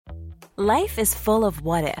Life is full of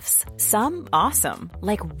what-ifs. Some awesome,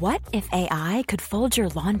 like what if AI could fold your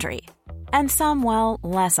laundry? And some, well,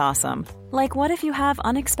 less awesome, like what if you have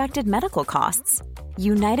unexpected medical costs?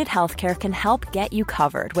 United Healthcare can help get you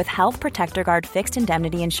covered with Health Protector Guard fixed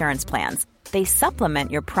indemnity insurance plans. They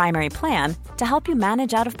supplement your primary plan to help you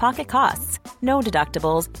manage out-of-pocket costs. No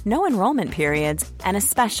deductibles, no enrollment periods, and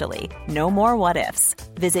especially no more what-ifs.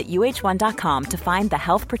 Visit uh1.com to find the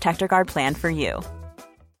Health Protector Guard plan for you.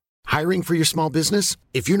 Hiring for your small business?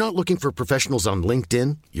 If you're not looking for professionals on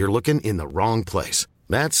LinkedIn, you're looking in the wrong place.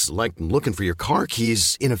 That's like looking for your car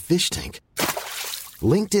keys in a fish tank.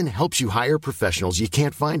 LinkedIn helps you hire professionals you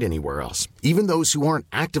can't find anywhere else, even those who aren't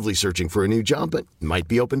actively searching for a new job but might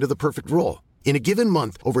be open to the perfect role. In a given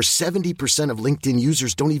month, over 70% of LinkedIn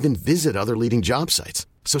users don't even visit other leading job sites.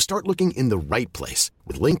 So start looking in the right place.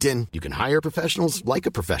 With LinkedIn, you can hire professionals like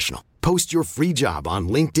a professional. Post your free job on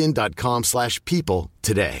linkedin.com/people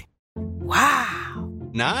today. Wow.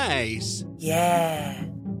 Nice. Yeah.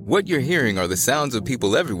 What you're hearing are the sounds of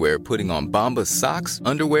people everywhere putting on Bombas socks,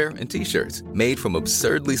 underwear, and T-shirts made from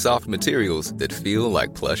absurdly soft materials that feel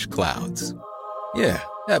like plush clouds. Yeah,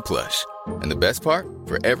 that plush. And the best part?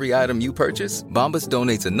 For every item you purchase, Bombas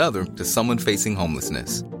donates another to someone facing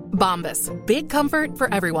homelessness. Bombas. Big comfort for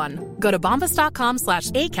everyone. Go to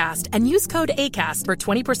bombas.com/ACAST and use code ACAST for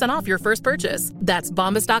 20% off your first purchase. That's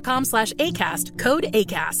bombas.com/ACAST. Code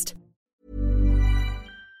ACAST.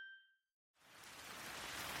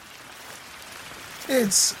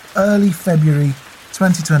 It's early February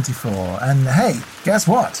 2024, and hey, guess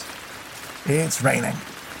what? It's raining.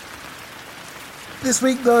 This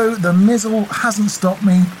week, though, the mizzle hasn't stopped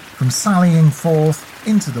me from sallying forth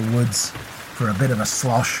into the woods for a bit of a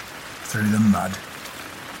slosh through the mud.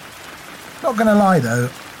 Not gonna lie, though,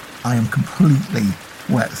 I am completely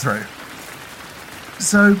wet through.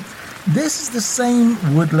 So, this is the same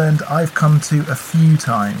woodland I've come to a few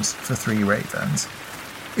times for Three Ravens.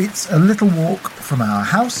 It's a little walk from our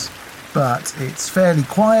house, but it's fairly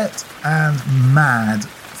quiet and mad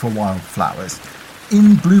for wildflowers.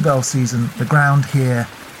 In bluebell season, the ground here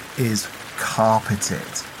is carpeted,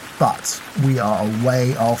 but we are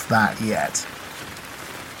way off that yet.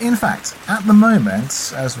 In fact, at the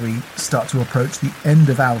moment, as we start to approach the end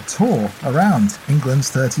of our tour around England's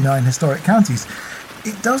 39 historic counties,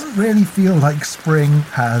 it doesn't really feel like spring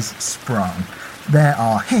has sprung. There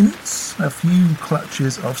are hints, a few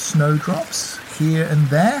clutches of snowdrops here and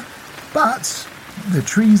there, but the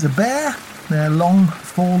trees are bare, their long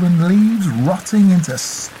fallen leaves rotting into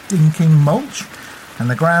stinking mulch, and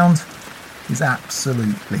the ground is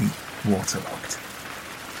absolutely waterlogged.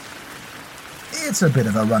 It's a bit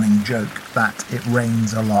of a running joke that it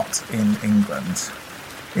rains a lot in England.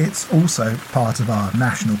 It's also part of our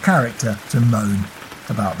national character to moan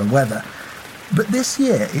about the weather. But this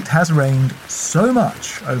year it has rained so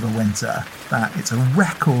much over winter that it's a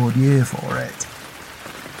record year for it.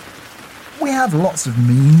 We have lots of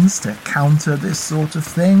means to counter this sort of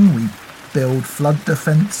thing. We build flood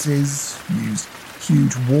defences, use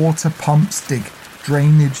huge water pumps, dig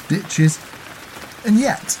drainage ditches. And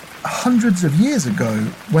yet, hundreds of years ago,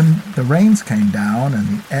 when the rains came down and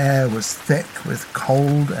the air was thick with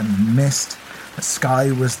cold and mist, the sky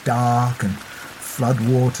was dark and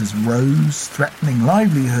floodwaters rose, threatening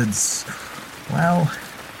livelihoods, well,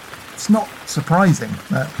 it's not surprising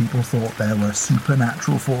that people thought there were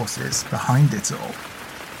supernatural forces behind it all.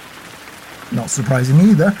 Not surprising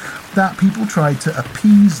either that people tried to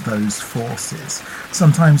appease those forces,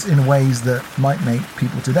 sometimes in ways that might make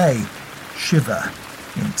people today shiver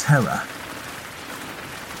in terror.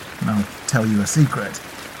 And I'll tell you a secret.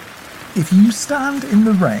 If you stand in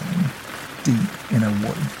the rain, deep in a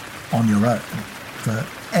wood, on your own, for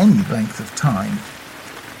any length of time,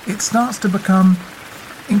 it starts to become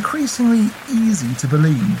increasingly easy to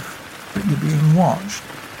believe that you're being watched.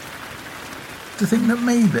 To think that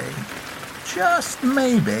maybe, just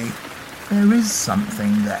maybe, there is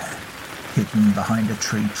something there, hidden behind a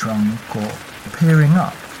tree trunk or peering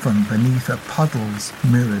up from beneath a puddle's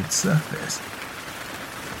mirrored surface.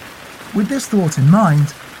 With this thought in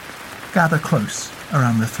mind, gather close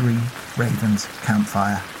around the Three Ravens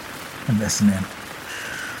campfire and listen in.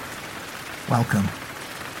 Welcome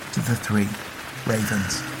to the Three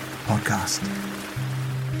Ravens podcast.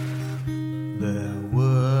 There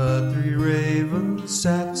were three ravens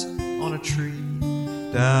sat on a tree,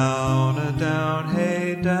 down a down,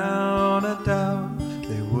 hey down a down.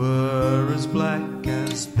 They were as black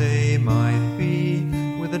as they might be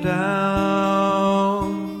with a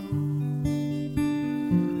down.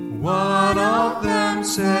 One of them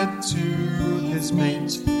said to his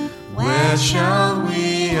mate, "Where shall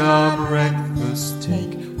we our breakfast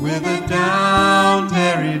take? with a down,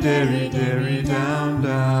 derry, derry, derry, down,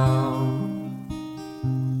 down.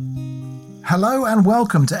 Hello and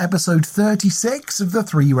welcome to episode 36 of the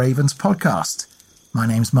Three Ravens podcast. My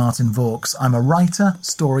name's Martin Vaux. I'm a writer,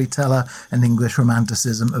 storyteller, and English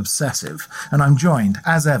romanticism obsessive, and I'm joined,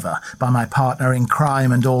 as ever, by my partner in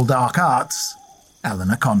crime and all dark arts,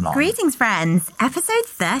 Eleanor Conlon. Greetings, friends. Episode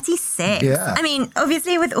 36. Yeah. I mean,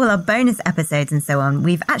 obviously, with all our bonus episodes and so on,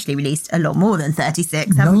 we've actually released a lot more than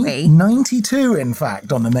 36, haven't we? 92, in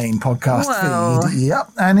fact, on the main podcast feed.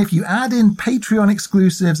 Yep. And if you add in Patreon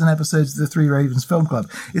exclusives and episodes of the Three Ravens Film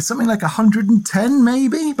Club, it's something like 110,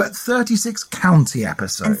 maybe, but 36 county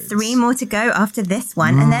episodes. And 3 more to go after this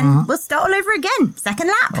one, and then we'll start all over again. Second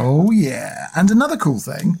lap. Oh, yeah. And another cool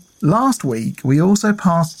thing, last week, we also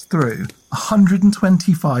passed through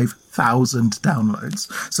 125,000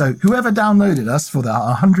 downloads. So whoever downloaded us for the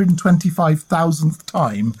 125,000th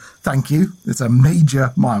time, thank you. It's a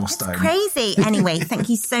major milestone. It's crazy. Anyway, thank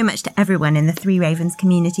you so much to everyone in the Three Ravens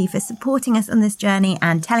community for supporting us on this journey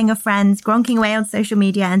and telling your friends, gronking away on social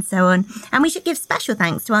media and so on. And we should give special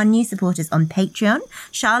thanks to our new supporters on Patreon: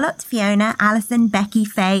 Charlotte, Fiona, Alison, Becky,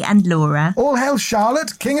 Faye and Laura. All hail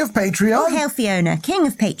Charlotte, King of Patreon. All hail Fiona, King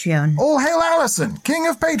of Patreon. All hail Alison, King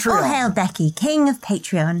of Patreon. All hail Becky, King of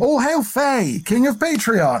Patreon. All hail Faye, King of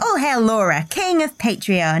Patreon. All hail Laura, King of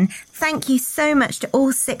Patreon. Thank you so much to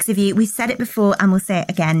all 6 of you. We've said it before and we'll say it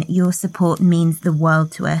again. Your support means the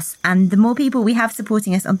world to us. And the more people we have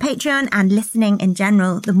supporting us on Patreon and listening in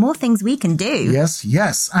general, the more things we can do. Yes,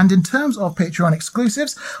 yes. And in terms of Patreon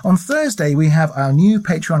exclusives, on Thursday we have our new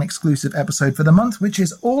Patreon exclusive episode for the month, which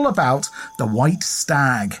is all about the white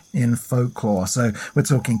stag in folklore. So we're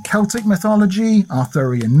talking Celtic mythology,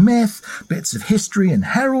 Arthurian myth, bits of history and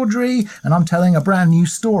heraldry, and I'm telling a brand new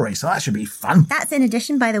story. So that should be fun. That's in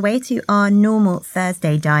addition, by the way, to our normal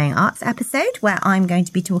Thursday Dying Arts episode, where I'm going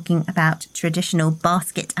to be talking about traditional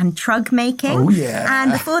basket and trug making. Oh, yeah.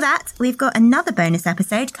 And before that, we've got another bonus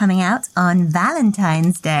episode coming out on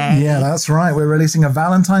Valentine's Day. Yeah, that's right. We're releasing a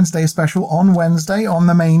Valentine's Day special on Wednesday on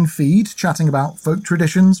the main feed, chatting about folk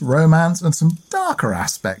traditions, romance, and some darker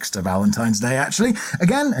aspects to Valentine's Day, actually.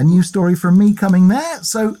 Again, a new story from me coming there.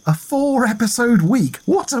 So a 4-episode week.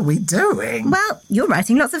 What are we doing? Well, you're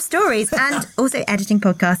writing lots of stories and also editing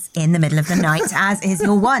podcasts in the middle of the night, as is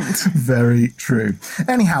your want. Very true.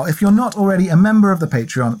 Anyhow, if you're not already a member of the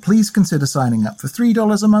Patreon, please consider signing up for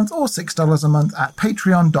 $3 a month or $6 a month at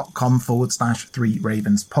patreon.com/Three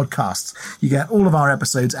Ravens podcasts. You get all of our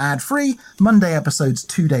episodes ad-free, Monday episodes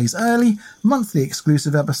 2 days early, monthly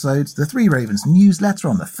exclusive episodes, the Three Ravens newsletter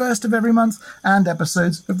on the 1st of every month, and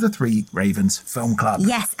episodes of the Three Ravens Film Club.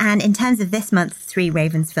 Yes, and in terms of this month's Three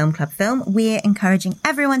Ravens Film Club film, we're encouraging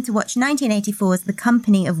everyone to watch 1984's The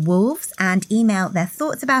Company of Wolves and email their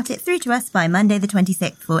thoughts about it through to us by Monday the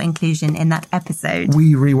 26th for inclusion in that episode.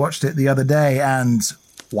 We rewatched it the other day and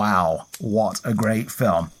wow, what a great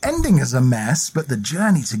film. Ending is a mess, but the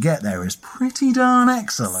journey to get there is pretty darn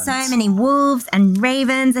excellent. So many wolves and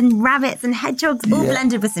ravens and rabbits and hedgehogs all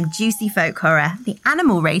blended with some juicy folk horror. The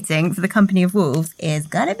animal rating for The Company of Wolves is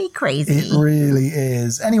gonna be crazy. It really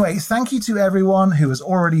is. Anyway, thank you to everyone who has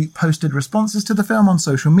already posted responses to the film on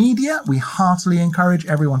social media. We heartily encourage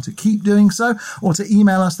everyone to keep doing so, or to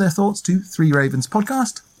email us their thoughts to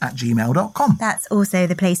threeravenspodcast@gmail.com. That's also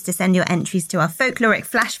the place to send your entries to our folkloric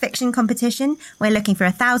flash fiction competition. We're looking for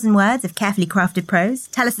 1,000 words of carefully crafted prose.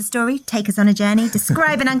 Tell us a story, take us on a journey,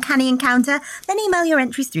 describe an uncanny encounter, then email your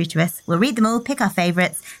entries through to us. We'll read them all, pick our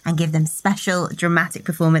favourites, and give them special dramatic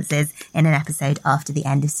performances in an episode after the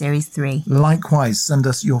end of Series 3. Likewise, send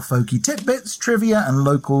us your folky tidbits, trivia, and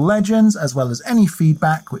local legends, as well as any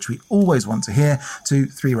feedback, which we always want to hear, to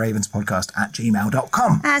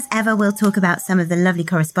threeravenspodcast@gmail.com. As ever, we'll talk about some of the lovely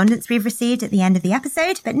correspondence we've received at the end of the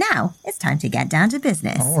episode, but now it's time to get down to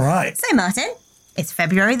business. All right. So, Martin, it's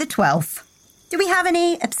February the 12th. Do we have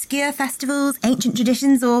any obscure festivals, ancient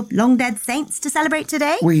traditions, or long-dead saints to celebrate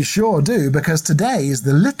today? We sure do, because today is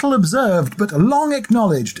the little observed but long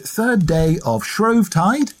acknowledged third day of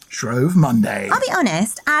Shrovetide, Shrove Monday. I'll be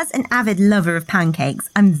honest, as an avid lover of pancakes,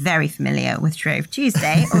 I'm very familiar with Shrove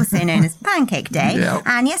Tuesday, also known as Pancake Day. Yep.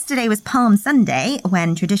 And yesterday was Palm Sunday,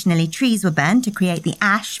 when traditionally trees were burned to create the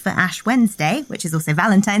ash for Ash Wednesday, which is also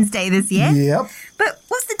Valentine's Day this year. Yep. But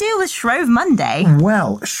what's the deal with Shrove Monday?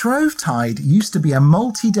 Well, Shrovetide used to be a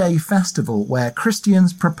multi-day festival where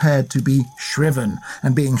Christians prepared to be shriven.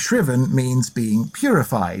 And being shriven means being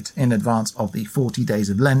purified in advance of the 40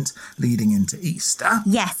 days of Lent leading into Easter.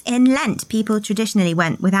 Yes, in Lent, people traditionally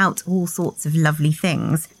went without all sorts of lovely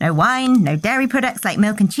things. No wine, no dairy products like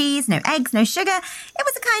milk and cheese, no eggs, no sugar. It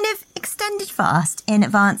was a kind of extended fast in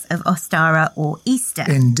advance of Ostara or Easter.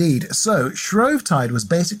 Indeed. So, Shrovetide was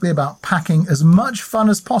basically about packing as much fun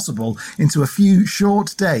as possible into a few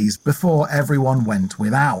short days before everyone went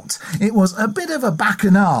without. It was a bit of a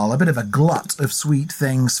bacchanal, a bit of a glut of sweet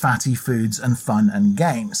things, fatty foods and fun and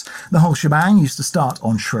games. The whole shebang used to start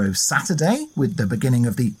on Shrove Saturday with the beginning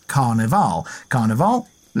of the Carnival. Carnival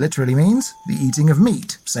literally means the eating of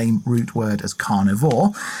meat, same root word as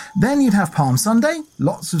carnivore. Then you'd have Palm Sunday,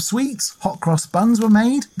 lots of sweets, hot cross buns were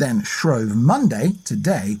made. Then Shrove Monday,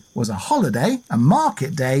 today, was a holiday, a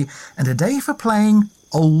market day, and a day for playing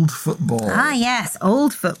old football. Ah, yes,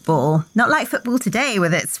 old football. Not like football today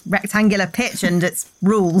with its rectangular pitch and its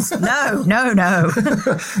rules. No.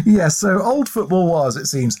 Yes, so old football was, it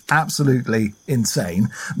seems, absolutely insane.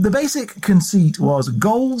 The basic conceit was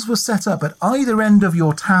goals were set up at either end of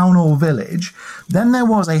your town or village. Then there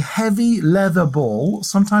was a heavy leather ball,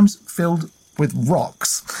 sometimes filled with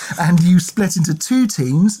rocks, and you split into two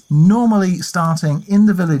teams, normally starting in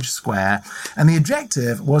the village square, and the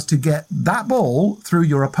objective was to get that ball through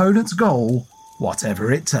your opponent's goal,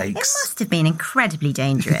 whatever it takes. It must have been incredibly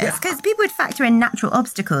dangerous because people would factor in natural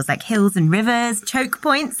obstacles like hills and rivers, choke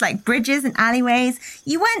points like bridges and alleyways.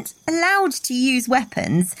 You weren't allowed to use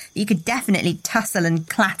weapons. You could definitely tussle and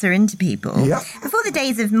clatter into people. Yep. Before the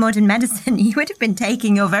days of modern medicine, you would have been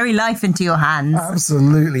taking your very life into your hands.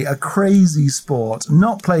 Absolutely. A crazy sport,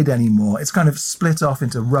 not played anymore. It's kind of split off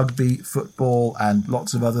into rugby, football, and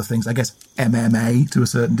lots of other things. I guess MMA to a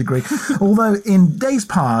certain degree. Although in days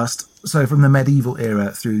past, so from the medieval era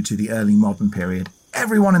through to the early modern period,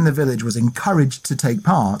 everyone in the village was encouraged to take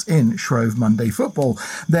part in Shrove Monday football.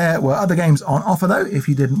 There were other games on offer, though, if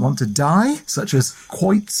you didn't want to die, such as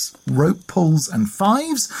quoits, rope pulls and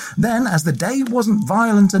fives. Then, as the day wasn't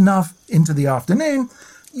violent enough into the afternoon,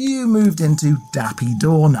 you moved into Dappy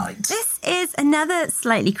Door Night. This is another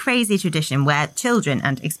slightly crazy tradition where children,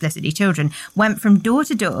 and explicitly children, went from door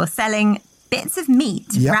to door selling bits of meat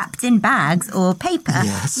wrapped in bags or paper,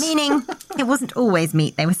 meaning it wasn't always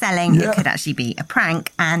meat they were selling. It could actually be a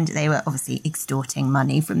prank, and they were obviously extorting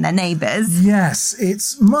money from their neighbours. Yes,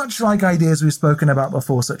 it's much like ideas we've spoken about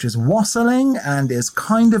before, such as wassailing, and is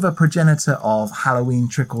kind of a progenitor of Halloween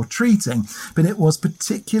trick-or-treating, but it was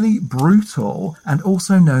particularly brutal and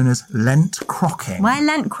also known as Lent crocking. Why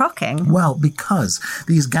Lent crocking? Well, because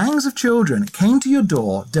these gangs of children came to your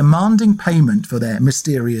door demanding payment for their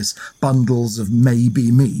mysterious bundles of maybe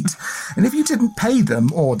meat. And if you didn't pay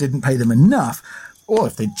them or didn't pay them enough, or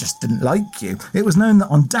if they just didn't like you, it was known that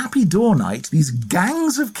on Dappy Door Night, these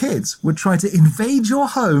gangs of kids would try to invade your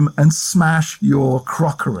home and smash your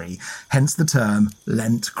crockery, hence the term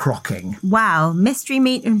Lent crocking. Wow, mystery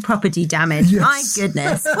meat and property damage. Yes. My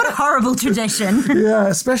goodness, what a horrible tradition. Yeah,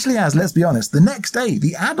 especially as, let's be honest, the next day,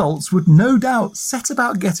 the adults would no doubt set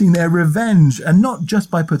about getting their revenge, and not just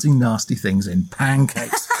by putting nasty things in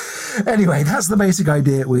pancakes. Anyway, that's the basic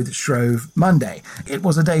idea with Shrove Monday. It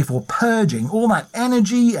was a day for purging all that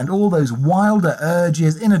energy and all those wilder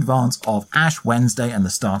urges in advance of Ash Wednesday and the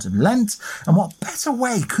start of Lent. And what better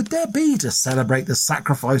way could there be to celebrate the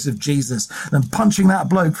sacrifice of Jesus than punching that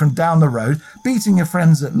bloke from down the road, beating your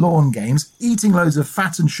friends at lawn games, eating loads of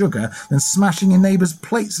fat and sugar, then smashing your neighbours'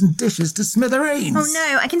 plates and dishes to smithereens? Oh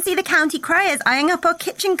no, I can see the county criers eyeing up our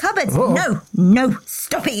kitchen cupboards. No,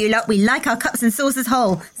 stop it, you lot. We like our cups and saucers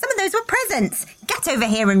whole. Some of those were presents. Get over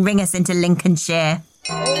here and ring us into Lincolnshire.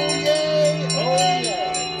 Oh yeah, oh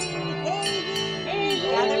yeah.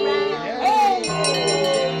 Gather round.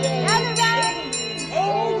 Gather round.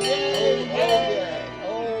 Oh yeah,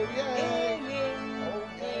 oh yeah.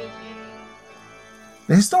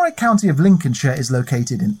 The historic county of Lincolnshire is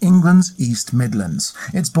located in England's East Midlands.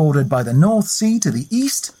 It's bordered by the North Sea to the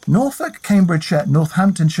east, Norfolk, Cambridgeshire,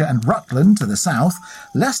 Northamptonshire and Rutland to the south,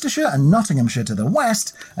 Leicestershire and Nottinghamshire to the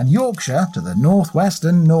west, and Yorkshire to the northwest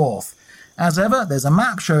and north. As ever, there's a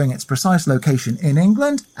map showing its precise location in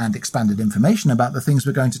England and expanded information about the things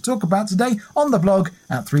we're going to talk about today on the blog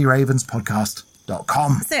at threeravenspodcast.com.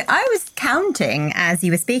 lincolnshire.com. So I was counting as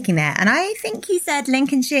you were speaking there, and I think you said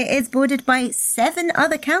Lincolnshire is bordered by 7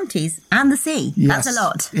 other counties and the sea. Yes. That's a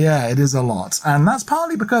lot. Yeah, it is a lot. And that's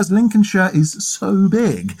partly because Lincolnshire is so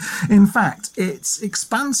big. In fact, its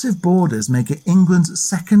expansive borders make it England's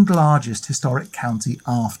second largest historic county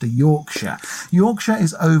after Yorkshire. Yorkshire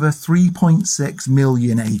is over 3.6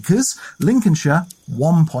 million acres. Lincolnshire,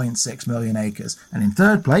 1.6 million acres. And in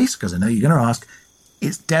third place, because I know you're going to ask,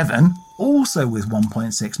 it's Devon, also with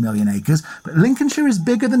 1.6 million acres, but Lincolnshire is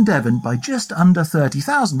bigger than Devon by just under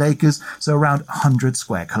 30,000 acres, so around 100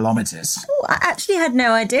 square kilometres. Oh, I actually had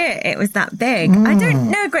no idea it was that big. I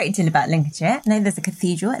don't know a great deal about Lincolnshire. I know there's a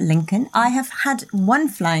cathedral at Lincoln. I have had one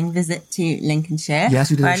flying visit to Lincolnshire.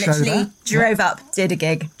 Yes, you did where a show I literally there. drove up, did a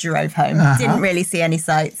gig, drove home. Didn't really see any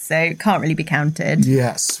sights, so can't really be counted.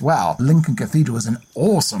 Yes, well, Lincoln Cathedral is an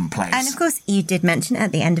awesome place. And of course, you did mention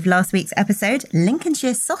at the end of last week's episode,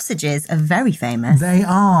 Lincolnshire sausages are very famous. They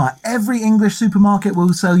are. Every English supermarket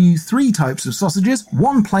will sell you 3 types of sausages,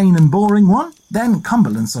 one plain and boring one, then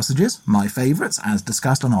Cumberland sausages, my favourites, as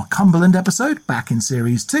discussed on our Cumberland episode back in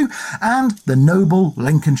Series 2, and the noble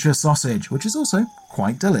Lincolnshire sausage, which is also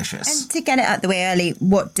quite delicious. And to get it out the way early,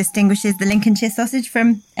 what distinguishes the Lincolnshire sausage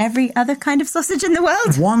from every other kind of sausage in the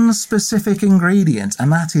world? One specific ingredient, and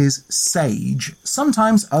that is sage.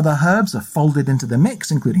 Sometimes other herbs are folded into the mix,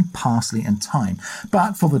 including parsley and thyme.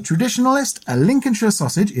 But for the traditionalist, a Lincolnshire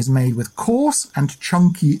sausage is made with coarse and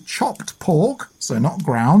chunky chopped pork, so not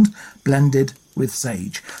ground, blended with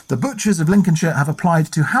sage. The butchers of Lincolnshire have applied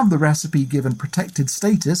to have the recipe given protected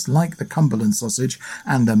status like the Cumberland sausage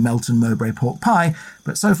and the Melton Mowbray pork pie,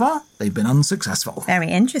 but so far they've been unsuccessful. Very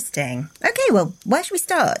interesting. Okay, well, where should we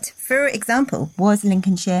start? For example, was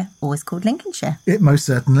Lincolnshire always called Lincolnshire? It most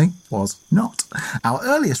certainly was not. Our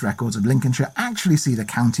earliest records of Lincolnshire actually see the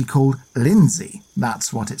county called Lindsey.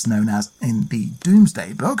 That's what it's known as in the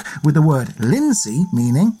Domesday Book, with the word Lindsey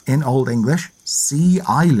meaning, in Old English, sea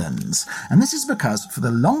islands. And this is because for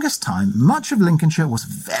the longest time, much of Lincolnshire was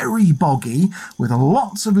very boggy, with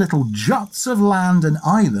lots of little juts of land and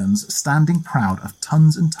islands standing proud of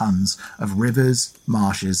tons and tons of rivers,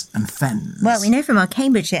 marshes and fens. Well, we know from our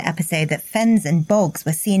Cambridgeshire episode that fens and bogs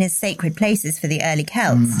were seen as sacred places for the early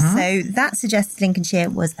Celts, so that suggests Lincolnshire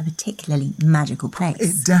was a particularly magical place.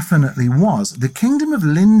 It definitely was. The Kingdom of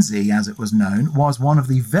Lindsey, as it was known, was one of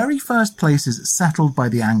the very first places settled by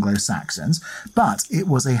the Anglo-Saxons, but it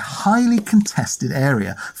was a highly contested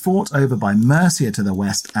area, fought over by Mercia to the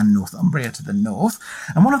west and Northumbria to the north.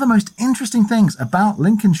 And one of the most interesting things about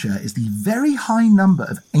Lincolnshire is the very high number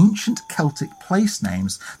of ancient Celtic place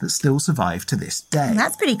names that still survive to this day.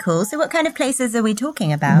 That's pretty cool. So what kind of places are we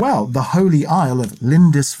talking about? Well, the Holy Isle of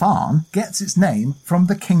Lindisfarne gets its name from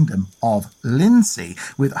the Kingdom of Lindsey,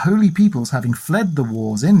 with holy peoples having fled the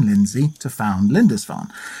wars in Lindsey to found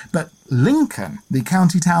Lindisfarne. But Lincoln, the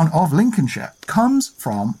county town of Lincolnshire, comes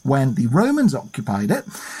from when the Romans occupied it.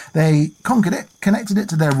 They conquered it, connected it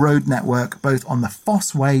to their road network, both on the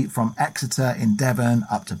Fosse Way from Exeter in Devon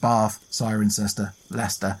up to Bath, Cirencester,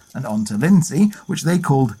 Leicester, and on to Lindsey, which they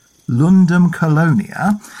called Lundum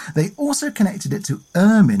Colonia. They also connected it to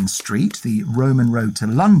Ermine Street, the Roman road to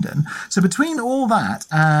London. So between all that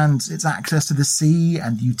and its access to the sea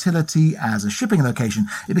and utility as a shipping location,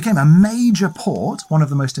 it became a major port, one of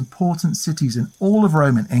the most important cities in all of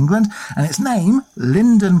Roman England, and its name,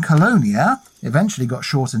 Linden Colonia, eventually got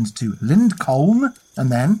shortened to Lindcoln and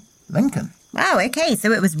then Lincoln. Wow, okay,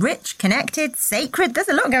 so it was rich, connected, sacred. There's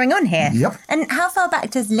a lot going on here. Yep. And how far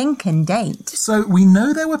back does Lincoln date? So we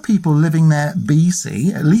know there were people living there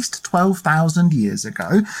BC, at least 12,000 years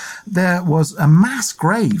ago. There was a mass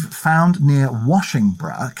grave found near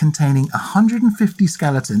Washingborough containing 150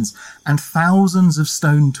 skeletons and thousands of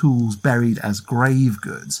stone tools buried as grave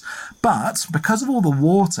goods. But because of all the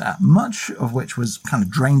water, much of which was kind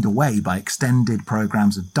of drained away by extended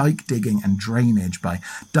programs of dike digging and drainage by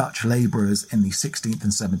Dutch labourers in the 16th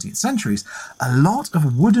and 17th centuries, a lot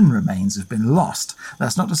of wooden remains have been lost.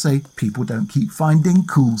 That's not to say people don't keep finding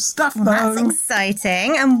cool stuff, though. That's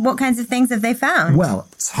exciting. And what kinds of things have they found? Well,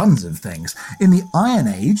 tons of things. In the Iron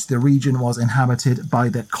Age, the region was inhabited by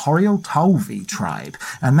the Corioltalvi tribe,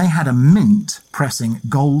 and they had a mint pressing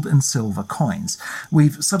gold and silver coins.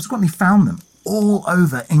 We've subsequently found them all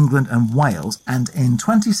over England and Wales, and in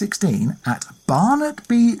 2016 at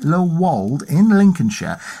Barnetby Le Wold in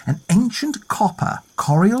Lincolnshire, an ancient copper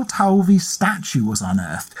Corioltalvi statue was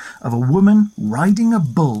unearthed of a woman riding a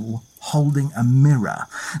bull holding a mirror.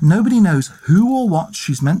 Nobody knows who or what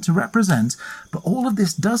she's meant to represent, but all of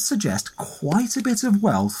this does suggest quite a bit of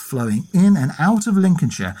wealth flowing in and out of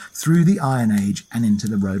Lincolnshire through the Iron Age and into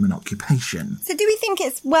the Roman occupation. So do we think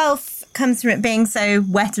its wealth comes from it being so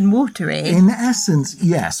wet and watery? In essence,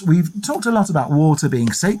 yes. We've talked a lot about water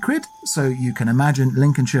being sacred, so you can imagine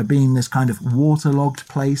Lincolnshire being this kind of waterlogged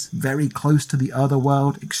place, very close to the other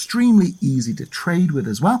world, extremely easy to trade with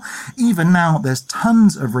as well. Even now, there's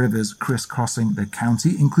tons of rivers crisscrossing the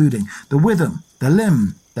county, including the Witham, the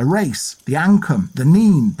Lym, the Race, the Ancum, the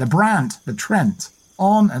Nene, the Brant, the Trent.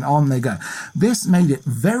 On and on they go. This made it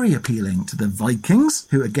very appealing to the Vikings,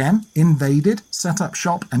 who again invaded, set up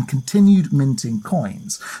shop and continued minting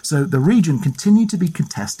coins. So the region continued to be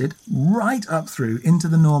contested right up through into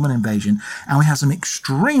the Norman invasion, and we have some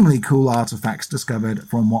extremely cool artifacts discovered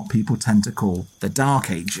from what people tend to call the Dark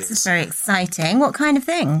Ages. This is very exciting. What kind of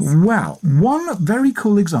things? Well, one very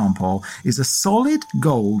cool example is a solid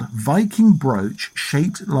gold Viking brooch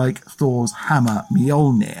shaped like Thor's hammer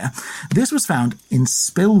Mjolnir. This was found in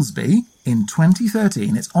Spilsby in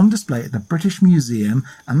 2013. It's on display at the British Museum,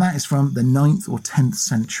 and that is from the 9th or 10th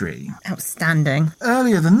century. Outstanding.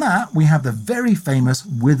 Earlier than that, we have the very famous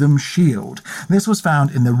Witham Shield. This was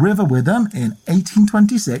found in the River Witham in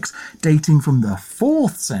 1826, dating from the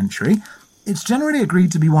 4th century. It's generally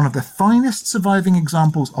agreed to be one of the finest surviving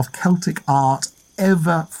examples of Celtic art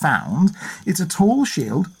ever found. It's a tall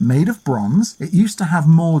shield made of bronze. It used to have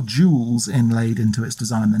more jewels inlaid into its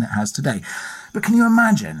design than it has today. But can you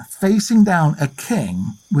imagine facing down a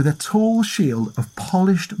king with a tall shield of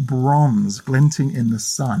polished bronze glinting in the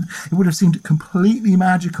sun? It would have seemed completely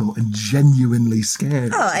magical and genuinely scary.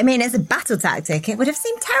 Oh, I mean, as a battle tactic, it would have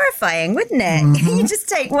seemed terrifying, wouldn't it? Mm-hmm. You just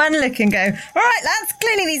take one look and go, all right, lads,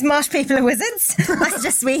 clearly these marsh people are wizards. I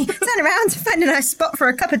suggest we turn around, find a nice spot for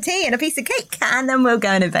a cup of tea and a piece of cake, and then we'll go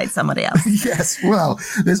and invade somebody else. Yes, well,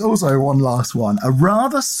 there's also one last one. A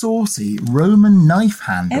rather saucy Roman knife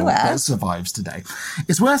handle that survives today.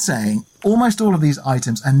 It's worth saying almost all of these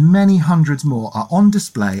items and many hundreds more are on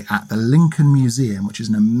display at the Lincoln Museum, which is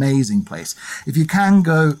an amazing place. If you can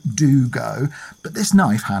go, do go. But this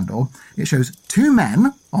knife handle, it shows two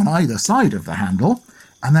men on either side of the handle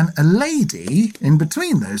and then a lady in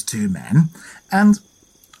between those two men. And,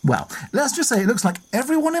 well, let's just say it looks like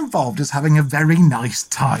everyone involved is having a very nice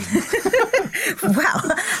time. Well,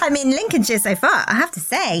 I mean, Lincolnshire so far, I have to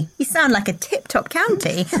say, you sound like a tip-top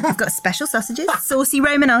county. We've got special sausages, saucy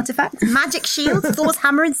Roman artefacts, magic shields, Thor's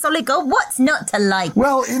hammer in solid gold. What's not to like?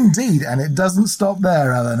 Well, indeed, and it doesn't stop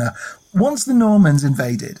there, Eleanor. Once the Normans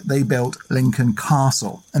invaded, they built Lincoln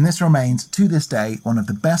Castle, and this remains to this day one of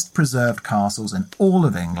the best preserved castles in all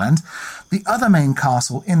of England. The other main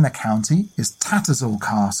castle in the county is Tattersall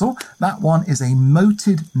Castle. That one is a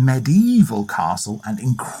moated medieval castle and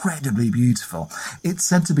incredibly beautiful. It's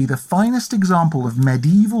said to be the finest example of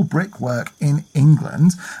medieval brickwork in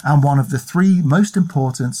England and one of the three most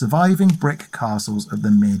important surviving brick castles of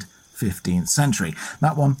the mid-15th century.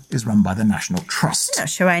 That one is run by the National Trust. Not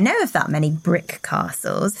sure I know of that many brick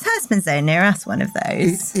castles. Hurstman's near us, one of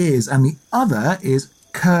those. It is, and the other is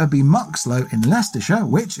Kirby Muxloe in Leicestershire,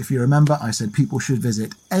 which, if you remember, I said people should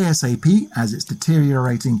visit ASAP as it's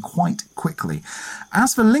deteriorating quite quickly.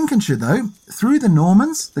 As for Lincolnshire, though, through the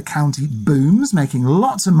Normans, the county booms, making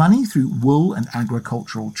lots of money through wool and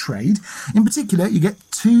agricultural trade. In particular, you get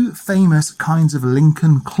two famous kinds of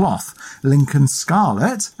Lincoln cloth, Lincoln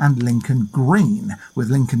Scarlet and Lincoln Green, with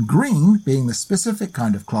Lincoln Green being the specific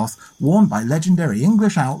kind of cloth worn by legendary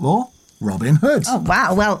English outlaw Robin Hood. Oh,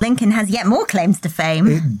 wow. Well, Lincoln has yet more claims to fame.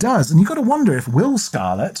 It does. And you've got to wonder if Will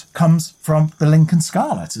Scarlet comes from the Lincoln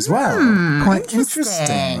Scarlet as well. Quite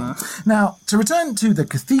interesting. Now, to return to the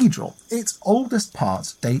cathedral, its oldest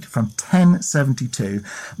parts date from 1072.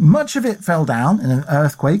 Much of it fell down in an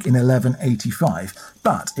earthquake in 1185,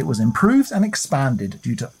 but it was improved and expanded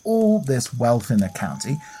due to all this wealth in the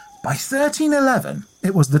county. By 1311,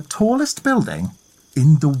 it was the tallest building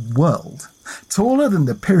in the world. Taller than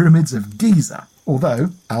the pyramids of Giza, although,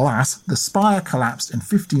 alas, the spire collapsed in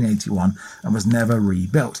 1581 and was never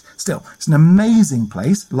rebuilt. Still, it's an amazing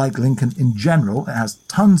place. Like Lincoln in general, it has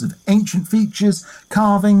tons of ancient features,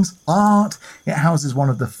 carvings, art. It houses one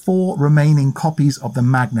of the 4 remaining copies of the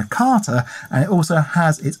Magna Carta, and it also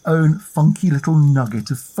has its own funky little nugget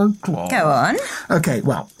of folklore. Go on. Okay,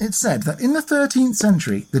 well, it's said that in the 13th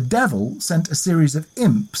century, the devil sent a series of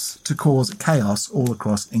imps to cause chaos all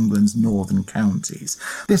across England's northern counties.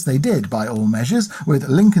 This they did, by all measures, years, with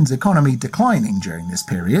Lincoln's economy declining during this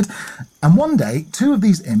period. And one day, 2 of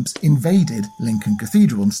these imps invaded Lincoln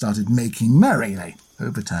Cathedral and started making merry. They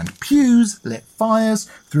overturned pews, lit fires,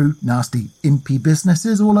 threw nasty impy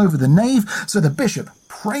businesses all over the nave. So the bishop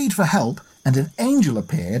prayed for help, and an angel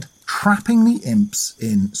appeared, trapping the imps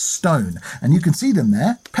in stone. And you can see them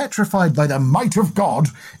there, petrified by the might of God,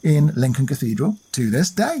 in Lincoln Cathedral to this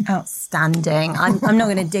day. Outstanding. I'm not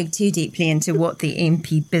going to dig too deeply into what the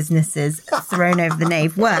impy businesses thrown over the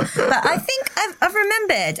nave were. But I think I've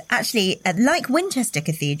remembered, actually, like Winchester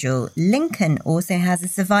Cathedral, Lincoln also has a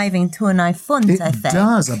surviving Tournai font, I think. It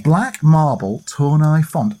does. A black marble Tournai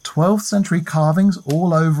font. 12th century carvings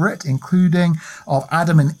all over it, including of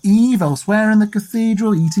Adam and Eve elsewhere in the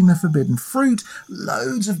cathedral, eating the forbidden fruit,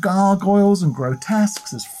 loads of gargoyles and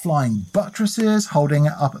grotesques as flying buttresses holding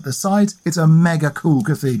it up at the sides. It's a mega cool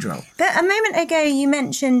cathedral. But a moment ago you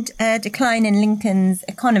mentioned a decline in Lincoln's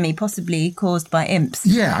economy, possibly caused by imps.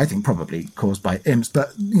 Yeah, I think probably caused by imps,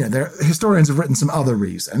 but historians have written some other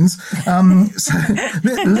reasons. So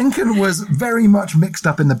Lincoln was very much mixed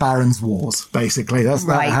up in the Barons' Wars, basically.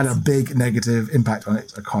 That had a big negative impact on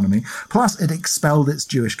its economy. Plus, it expelled its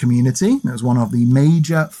Jewish community. It was one of the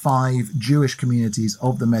major 5 Jewish communities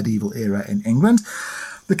of the medieval era in England.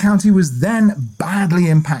 The county was then badly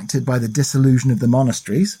impacted by the dissolution of the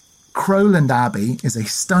monasteries. Crowland Abbey is a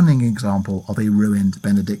stunning example of a ruined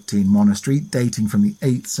Benedictine monastery dating from the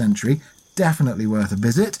 8th century. Definitely worth a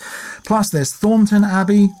visit. Plus there's Thornton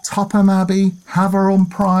Abbey, Topham Abbey, Haverham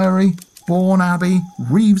Priory, Bourne Abbey,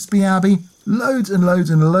 Revesby Abbey, loads and loads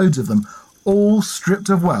and loads of them, all stripped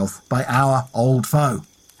of wealth by our old foe,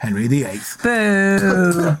 Henry VIII.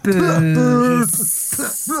 Boo, boo.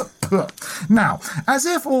 Now, as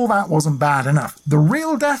if all that wasn't bad enough, the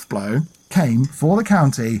real death blow came for the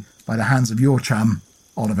county by the hands of your chum,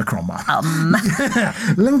 Oliver Cromwell.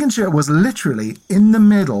 Lincolnshire was literally in the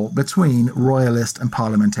middle between royalist and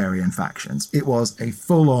parliamentarian factions. It was a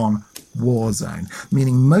full-on war zone,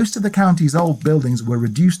 meaning most of the county's old buildings were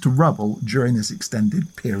reduced to rubble during this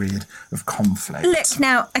extended period of conflict. Look,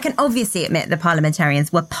 now, I can obviously admit the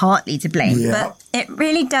parliamentarians were partly to blame, but it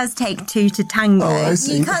really does take 2 to tango. Oh, I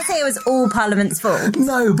see. You can't say it was all Parliament's fault.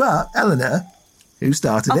 No, but, Eleanor, who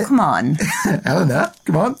started it? Oh, come on. Eleanor,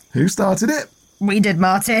 come on, who started it? We did,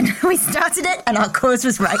 Martin. We started it and our cause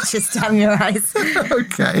was righteous, damn your eyes.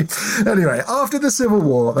 Okay. Anyway, after the Civil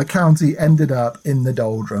War, the county ended up in the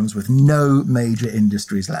doldrums with no major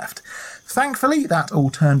industries left. Thankfully, that all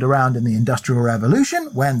turned around in the Industrial Revolution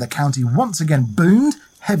when the county once again boomed.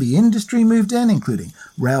 Heavy industry moved in, including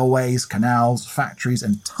railways, canals, factories,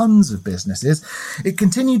 and tons of businesses. It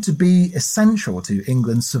continued to be essential to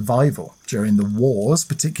England's survival during the wars,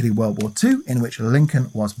 particularly World War II, in which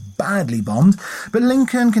Lincoln was badly bombed. But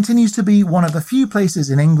Lincoln continues to be one of the few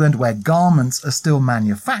places in England where garments are still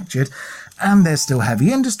manufactured, and there's still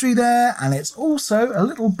heavy industry there, and it's also a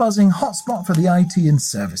little buzzing hotspot for the IT and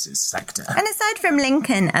services sector. And aside from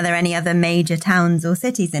Lincoln, are there any other major towns or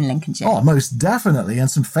cities in Lincolnshire? Oh, most definitely, and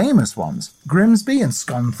some famous ones. Grimsby and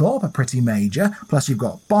Scunthorpe are pretty major, plus you've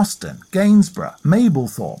got Boston, Gainsborough,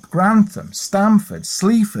 Mablethorpe, Grantham, Stamford,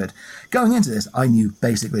 Sleaford. Going into this, I knew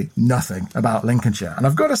basically nothing about Lincolnshire, and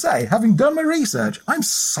I've got to say, having done my research, I'm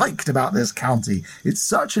psyched about this county. It's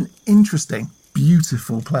such an interesting,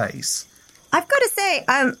 beautiful place. I've got to say,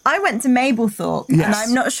 I went to Mablethorpe, yes. And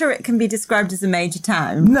I'm not sure it can be described as a major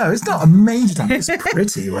town. No, it's not a major town. It's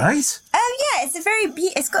pretty, right? Yeah, it's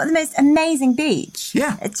it's got the most amazing beach.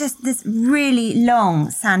 Yeah. It's just this really long,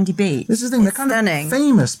 sandy beach. This is the thing, they're kind of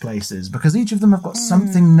famous places because each of them have got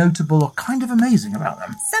something notable or kind of amazing about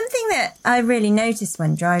them. Something that I really noticed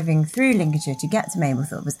when driving through Lincolnshire to get to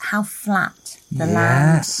Mablethorpe was how flat the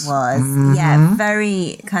land was. Mm-hmm. Yeah,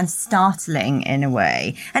 very kind of startling in a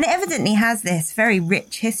way. And it evidently has this very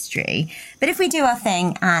rich history. But if we do our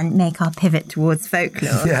thing and make our pivot towards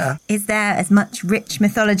folklore, is there as much rich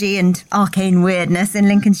mythology and arcane weirdness in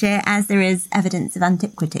Lincolnshire as there is evidence of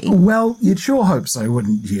antiquity? Well, you'd sure hope so,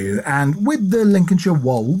 wouldn't you? And with the Lincolnshire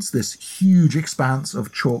Wolds, this huge expanse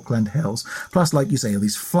of chalkland hills, plus, like you say, all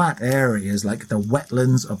these flat areas like the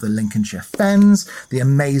wetlands of the Lincolnshire Fens, the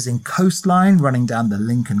amazing coastline running down the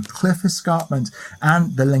Lincoln Cliff Escarpment,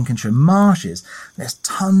 and the Lincolnshire Marshes, there's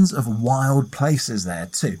tons of wild places there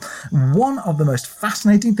too. One of the most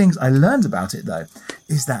fascinating things I learned about it, though,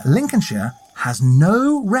 is that Lincolnshire has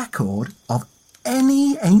no record of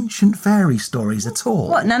any ancient fairy stories at all.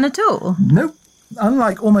 What, none at all? Nope.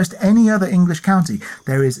 Unlike almost any other English county,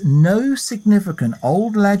 there is no significant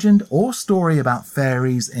old legend or story about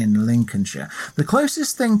fairies in Lincolnshire. The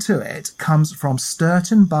closest thing to it comes from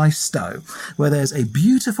Sturton by Stow, where there's a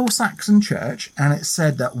beautiful Saxon church, and it's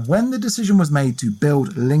said that when the decision was made to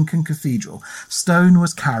build Lincoln Cathedral, stone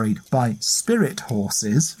was carried by spirit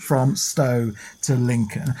horses from Stow to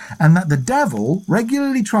Lincoln, and that the devil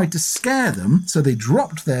regularly tried to scare them, so they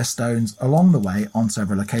dropped their stones along the way on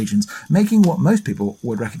several occasions, making what most people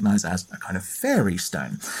would recognise as a kind of fairy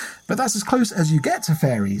stone. But that's as close as you get to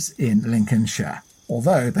fairies in Lincolnshire.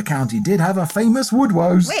 Although the county did have a famous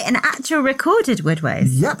woodwose. Wait, an actual recorded woodwose?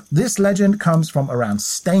 Yep, this legend comes from around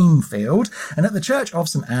Stainfield, and at the Church of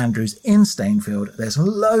St Andrews in Stainfield, there's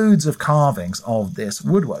loads of carvings of this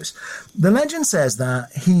woodwose. The legend says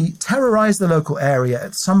that he terrorised the local area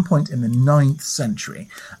at some point in the 9th century.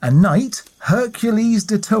 A knight, Hercules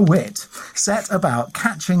de Terwit, set about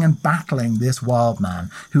catching and battling this wild man,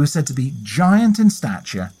 who was said to be giant in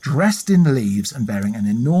stature, dressed in leaves and bearing an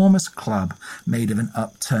enormous club made of an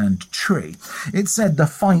upturned tree. It said the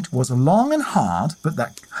fight was long and hard, but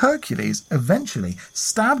that Hercules eventually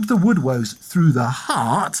stabbed the woodwose through the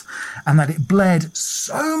heart, and that it bled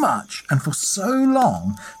so much and for so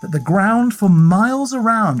long that the ground for miles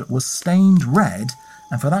around was stained red,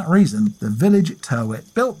 and for that reason the village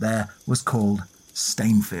Terwit built there was called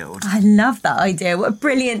Stainfield. I love that idea. What a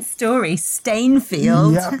brilliant story.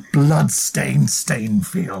 Stainfield. Yeah, blood-stained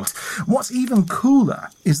Stainfield. What's even cooler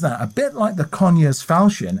is that, a bit like the Conyers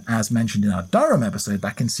falchion, as mentioned in our Durham episode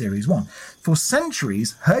back in Series 1, for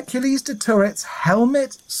centuries, Hercules de Terwit's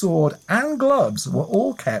helmet, sword and gloves were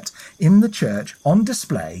all kept in the church on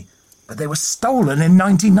display, but they were stolen in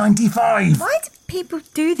 1995. Why do people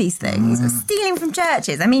do these things? Stealing from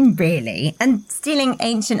churches, I mean, really? And stealing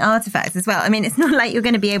ancient artefacts as well. I mean, it's not like you're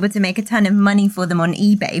going to be able to make a ton of money for them on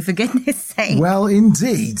eBay, for goodness sake. Well,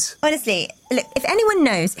 indeed. Honestly, look, if anyone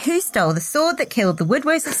knows who stole the sword that killed the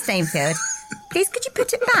woodwose of Stainfield, please could you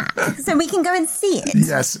put it back so we can go and see it?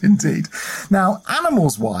 Yes, indeed. Now,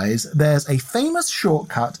 animals-wise, there's a famous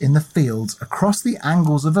shortcut in the fields across the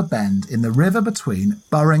angles of a bend in the river between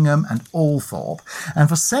Burringham and Althorpe. And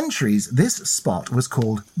for centuries, this spot was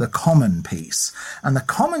called the Common Piece. And the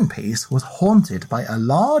Common Piece was haunted by a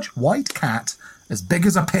large white cat as big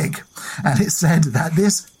as a pig. And it's said that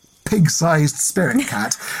this pig-sized spirit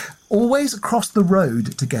cat always crossed the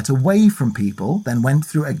road to get away from people, then went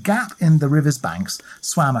through a gap in the river's banks,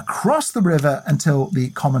 swam across the river until the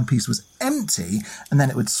Common Piece was empty, and then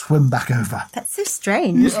it would swim back over. That's so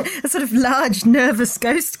strange. Yeah. A sort of large, nervous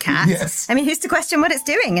ghost cat. Yes. I mean, who's to question what it's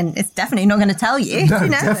doing? And it's definitely not going to tell you. No,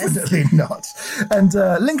 definitely not. And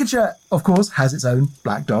Lincolnshire, of course, has its own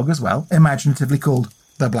black dog as well, imaginatively called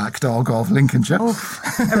the Black Dog of Lincolnshire.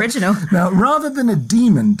 Oh, original. Now, rather than a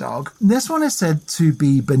demon dog, this one is said to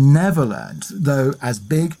be benevolent, though as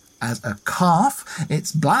big as a calf.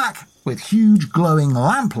 It's black with huge glowing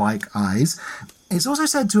lamp-like eyes. It's also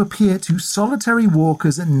said to appear to solitary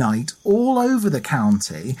walkers at night all over the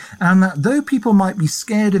county, and that though people might be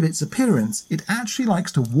scared of its appearance, it actually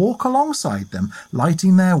likes to walk alongside them,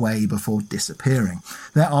 lighting their way before disappearing.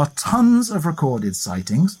 There are tons of recorded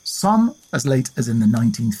sightings, some as late as in the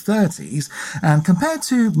 1930s, and compared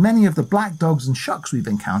to many of the black dogs and shucks we've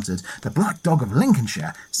encountered, the Black Dog of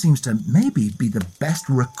Lincolnshire seems to maybe be the best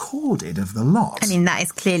recorded of the lot. I mean, that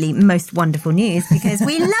is clearly most wonderful news, because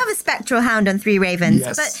we love a spectral hound on Three Ravens,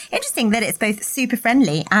 yes. But interesting that it's both super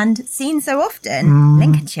friendly and seen so often.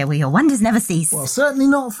 Lincolnshire, where your wonders never cease. Well, certainly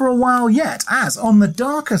not for a while yet, as on the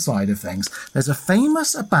darker side of things, there's a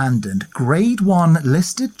famous abandoned Grade 1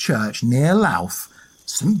 listed church near Louth,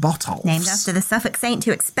 St Botolph's. Named after the Suffolk saint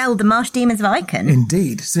who expelled the marsh demons of Icon.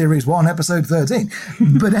 Indeed, Series 1, Episode 13.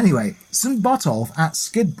 But anyway, St Botolph at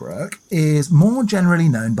Skidbrook is more generally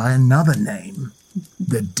known by another name.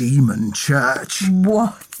 The Demon Church.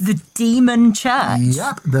 What? The Demon Church?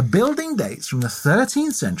 Yep, the building dates from the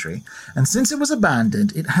 13th century, and since it was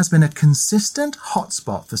abandoned, it has been a consistent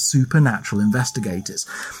hotspot for supernatural investigators.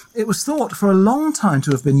 It was thought for a long time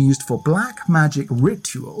to have been used for black magic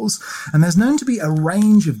rituals, and there's known to be a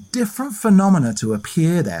range of different phenomena to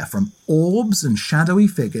appear there, from orbs and shadowy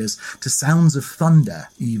figures to sounds of thunder,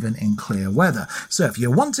 even in clear weather. So if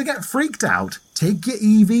you want to get freaked out, take your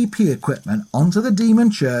EVP equipment onto the Demon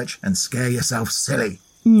Church and scare yourself silly.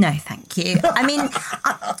 No, thank you. I mean,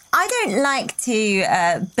 I don't like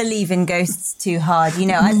to believe in ghosts too hard. You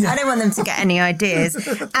know, I don't want them to get any ideas.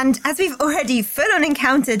 And as we've already full-on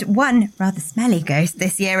encountered one rather smelly ghost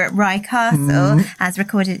this year at Rye Castle, as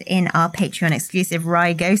recorded in our Patreon exclusive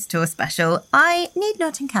Rye Ghost Tour special, I need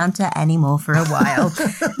not encounter any more for a while.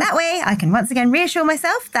 That way, I can once again reassure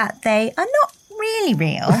myself that they are not really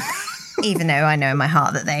real, even though I know in my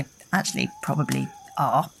heart that they actually probably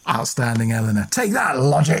are. Outstanding, Eleanor. Take that,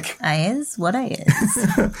 logic. I is what I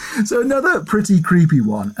is. So another pretty creepy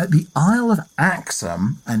one. At the Isle of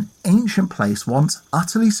Axum, an ancient place once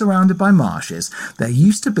utterly surrounded by marshes, there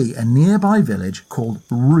used to be a nearby village called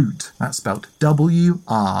Root. That's spelt W-R-O-O-T.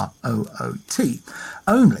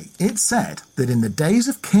 Only it's said that in the days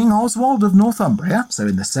of King Oswald of Northumbria, so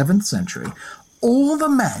in the 7th century, all the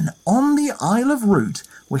men on the Isle of Root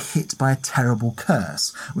were hit by a terrible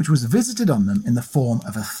curse, which was visited on them in the form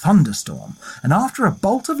of a thunderstorm. And after a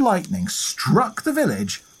bolt of lightning struck the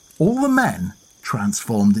village, all the men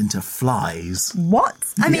transformed into flies. What?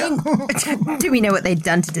 I mean, do we know what they'd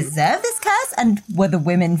done to deserve this curse? And were the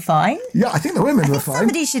women fine? Yeah, I think the women were fine.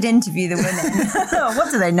 Somebody should interview the women.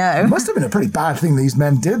 What do they know? It must have been a pretty bad thing these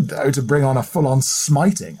men did, though, to bring on a full-on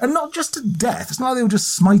smiting. And not just to death. It's not like they were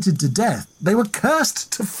just smited to death. They were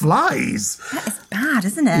cursed to flies. That is bad,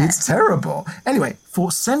 isn't it? It's terrible. Anyway,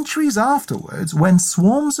 for centuries afterwards, when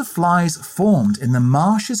swarms of flies formed in the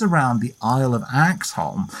marshes around the Isle of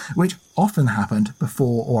Axholm, which often happened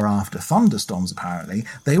before or after thunderstorms apparently,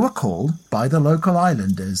 they were called by the local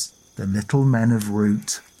islanders the Little Men of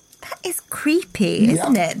Root. That is creepy,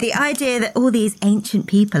 isn't it? The idea that all these ancient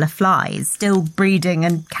people are flies, still breeding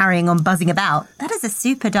and carrying on buzzing about. That is a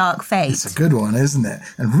super dark fate. It's a good one, isn't it?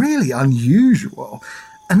 And really unusual.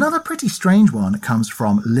 Another pretty strange one comes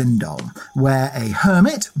from Lindholm, where a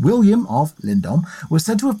hermit, William of Lindholm, was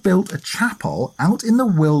said to have built a chapel out in the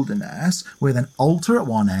wilderness with an altar at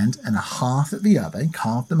one end and a hearth at the other. He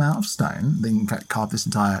carved them out of stone. They, in fact, carved this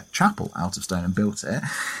entire chapel out of stone and built it.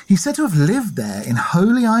 He's said to have lived there in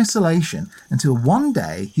holy isolation until one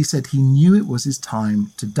day he said he knew it was his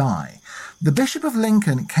time to die. The Bishop of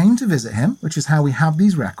Lincoln came to visit him, which is how we have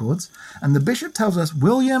these records, and the bishop tells us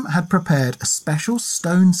William had prepared a special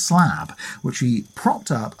stone slab, which he propped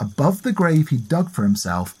up above the grave he dug for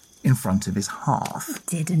himself in front of his hearth.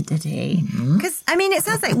 Did he? Because, I mean, it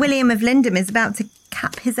sounds like William of Lindholm is about to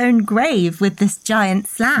cap his own grave with this giant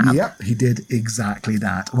slab. Yep, he did exactly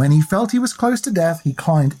that. When he felt he was close to death, he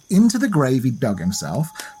climbed into the grave he dug himself,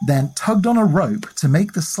 then tugged on a rope to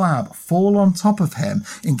make the slab fall on top of him,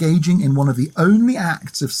 engaging in one of the only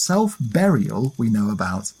acts of self-burial we know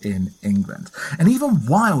about in England. And even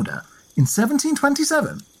wilder, in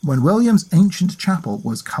 1727, when William's ancient chapel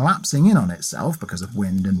was collapsing in on itself because of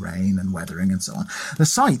wind and rain and weathering and so on, the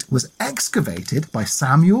site was excavated by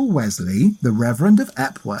Samuel Wesley, the Reverend of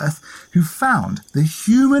Epworth, who found the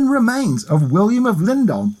human remains of William of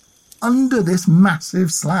Lindholm under this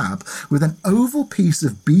massive slab with an oval piece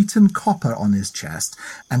of beaten copper on his chest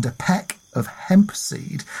and a peck of hemp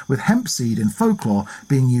seed, with hemp seed in folklore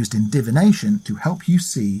being used in divination to help you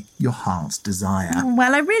see your heart's desire.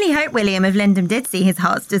 Well, I really hope William of Lindholm did see his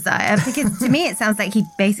heart's desire, because to me it sounds like he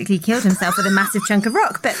basically killed himself with a massive chunk of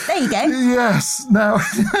rock, but there you go. Yes. Now,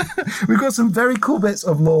 we've got some very cool bits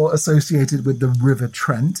of lore associated with the River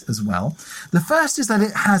Trent as well. The first is that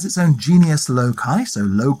it has its own genius loci, so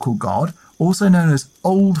local god, also known as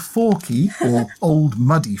Old Forky or Old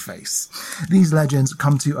Muddy Face. These legends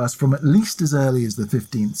come to us from at least as early as the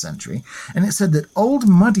 15th century, and it's said that Old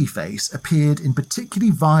Muddy Face appeared in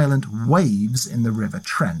particularly violent waves in the River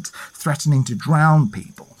Trent, threatening to drown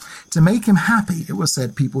people. To make him happy, it was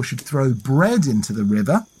said people should throw bread into the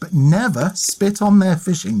river, but never spit on their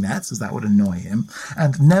fishing nets, as that would annoy him,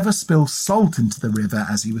 and never spill salt into the river,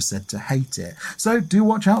 as he was said to hate it. So do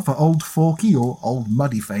watch out for Old Forky or Old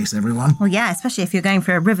Muddy Face, everyone. Well, yeah, especially if you're going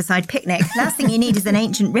for a riverside picnic. Last thing you need is an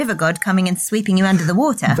ancient river god coming and sweeping you under the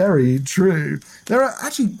water. Very true. There are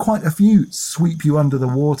actually quite a few sweep you under the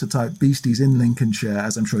water type beasties in Lincolnshire,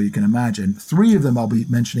 as I'm sure you can imagine. 3 of them I'll be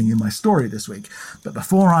mentioning in my story this week. But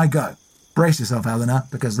before I go, brace yourself, Eleanor,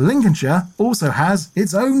 because Lincolnshire also has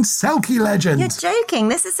its own Selkie legend. You're joking.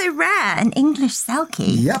 This is so rare. An English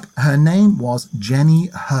Selkie. Yep. Her name was Jenny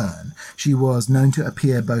Hearn. She was known to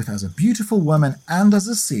appear both as a beautiful woman and as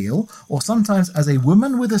a seal, or sometimes as a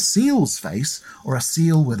woman with a seal's face, or a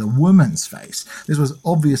seal with a woman's face. This was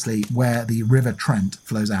obviously where the River Trent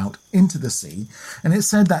flows out into the sea, and it's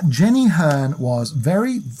said that Jenny Hearn was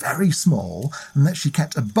very, very small, and that she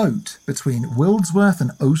kept a boat between Wildsworth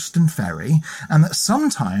and Ouston Ferry, and that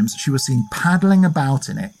sometimes she was seen paddling about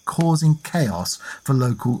in it, causing chaos for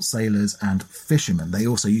local sailors and fishermen. They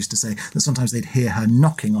also used to say that sometimes they'd hear her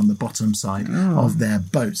knocking on the bottom side of their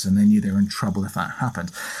boats, and they knew they were in trouble if that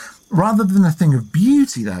happened. Rather than a thing of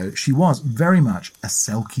beauty, though, she was very much a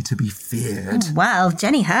Selkie to be feared. Well,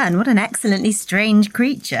 Jenny Hearn, what an excellently strange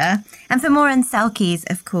creature. And for more on Selkies,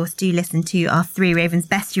 of course, do listen to our Three Ravens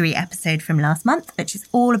Bestiary episode from last month, which is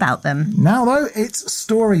all about them. Now, though, it's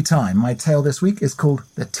story time. My tale this week is called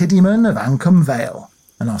The Tiddyman of Ancombe Vale,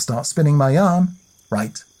 and I'll start spinning my yarn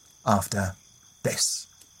right after this.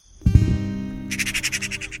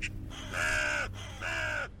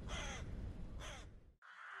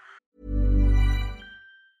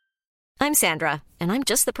 I'm Sandra, and I'm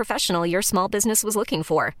just the professional your small business was looking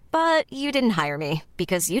for. But you didn't hire me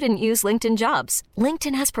because you didn't use LinkedIn Jobs.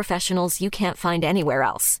 LinkedIn has professionals you can't find anywhere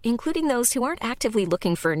else, including those who aren't actively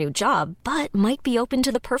looking for a new job, but might be open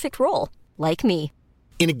to the perfect role, like me.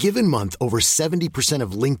 In a given month, over 70%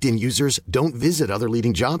 of LinkedIn users don't visit other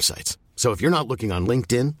leading job sites. So if you're not looking on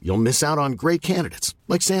LinkedIn, you'll miss out on great candidates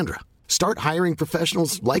like Sandra. Start hiring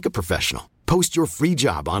professionals like a professional. Post your free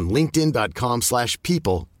job on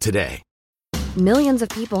linkedin.com/people today. Millions of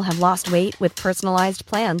people have lost weight with personalized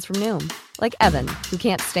plans from Noom. Like Evan, who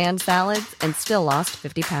can't stand salads and still lost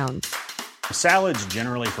 50 pounds. Salads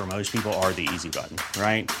generally for most people are the easy button,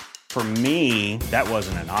 right? For me, that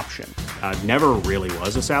wasn't an option. I never really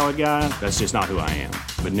was a salad guy. That's just not who I am.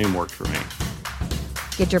 But Noom worked for me.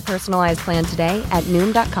 Get your personalized plan today at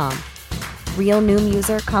Noom.com. Real Noom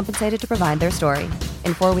user compensated to provide their story.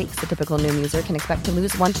 In 4 weeks, the typical Noom user can expect to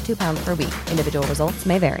lose 1 to 2 pounds per week. Individual results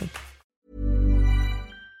may vary.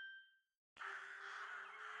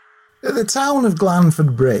 At the town of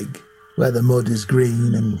Glanford Brig, where the mud is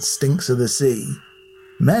green and stinks of the sea,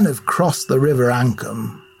 men have crossed the River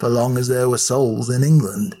Ancombe for long as there were souls in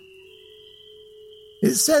England.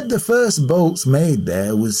 It's said the first boats made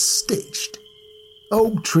there was stitched,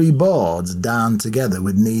 oak tree boards darned together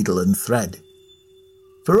with needle and thread.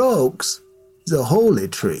 For oaks is a holy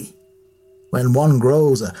tree. When one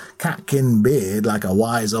grows a catkin beard like a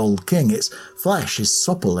wise old king, its flesh is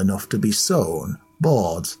supple enough to be sewn,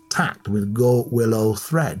 boards tacked with goat willow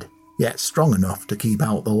thread, yet strong enough to keep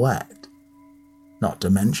out the wet. Not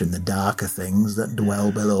to mention the darker things that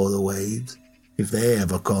dwell below the waves, if they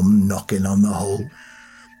ever come knocking on the hull.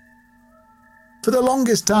 For the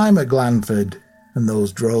longest time at Glanford, and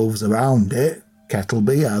those droves around it,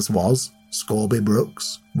 Kettleby as was, Scorby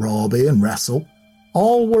Brooks, Rawby and Wrestle,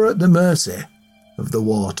 all were at the mercy of the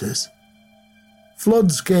waters.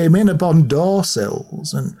 Floods came in upon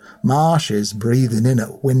door-sills, and marshes breathing in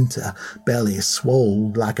at winter, bellies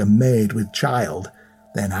swolled like a maid with child,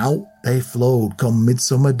 then out they flowed come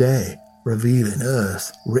midsummer day, revealing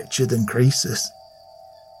earth richer than Croesus.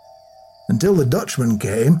 Until the Dutchman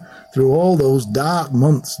came, through all those dark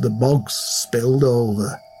months the bogs spilled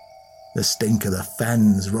over. The stink of the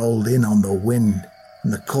fens rolled in on the wind,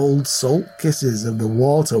 and the cold salt kisses of the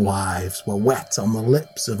water wives were wet on the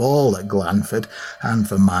lips of all at Glanford and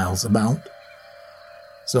for miles about.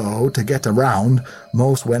 So, to get around,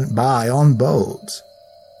 most went by on boats.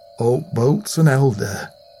 Oak boats and elder,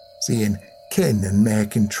 seeing kin and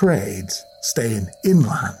making trades, staying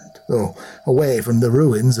inland, though away from the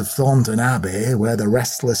ruins of Thornton Abbey, where the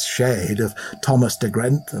restless shade of Thomas de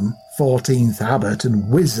Grantham, 14th abbot and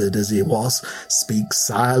wizard as he was, speaks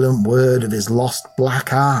silent word of his lost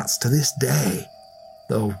black arts to this day,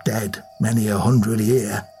 though dead many 100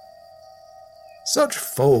 year. Such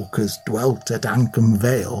folk as dwelt at Ancombe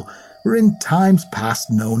Vale were in times past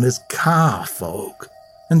known as car folk,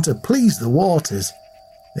 and to please the waters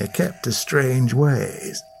they kept to strange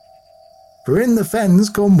ways. For in the fens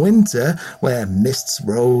come winter, where mists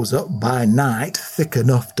rose up by night thick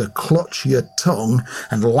enough to clutch your tongue,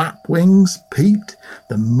 and lapwings peeped,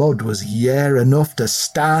 the mud was yare enough to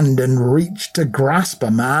stand and reach to grasp a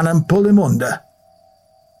man and pull him under.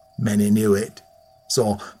 Many knew it,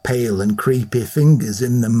 saw pale and creepy fingers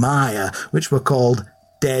in the mire, which were called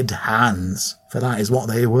dead hands, for that is what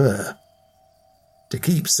they were. To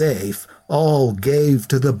keep safe, all gave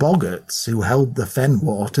to the boggarts who held the fen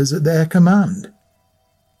waters at their command.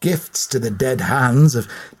 Gifts to the dead hands of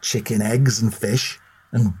chicken eggs and fish,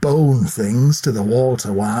 and bone things to the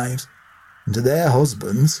water wives, and to their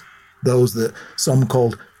husbands, those that some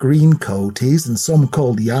called greencoaties and some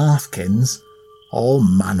called yarthkins, all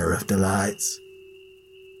manner of delights.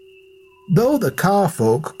 Though the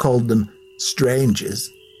carfolk called them strangers,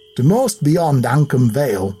 to most beyond Ancombe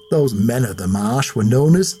Vale, those men of the marsh were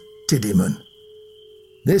known as Tiddymen.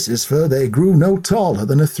 This is for they grew no taller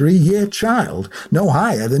than a 3-year child, no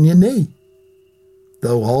higher than your knee.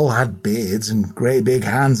 Though all had beards and grey big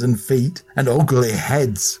hands and feet, and ugly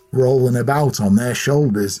heads rolling about on their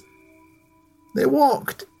shoulders, they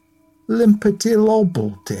walked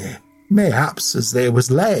limpety-lobblety, mayhaps as they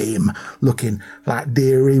was lame, looking like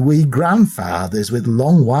dearie wee grandfathers with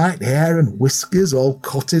long white hair and whiskers all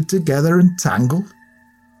cotted together and tangled.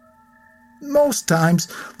 Most times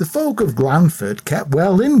the folk of Glanford kept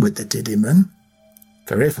well in with the Tiddyman,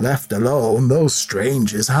 for if left alone those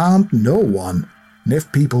strangers harmed no one, and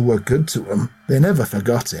if people were good to 'em, they never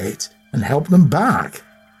forgot it and helped them back.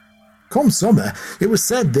 Come summer, it was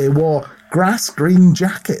said they wore grass-green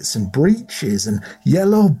jackets and breeches and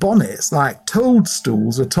yellow bonnets like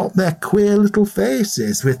toadstools atop their queer little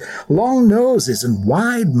faces, with long noses and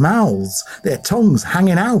wide mouths, their tongues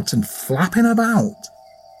hanging out and flapping about.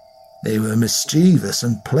 They were mischievous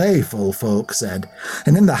and playful, folk said,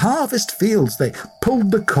 and in the harvest fields they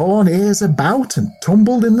pulled the corn ears about and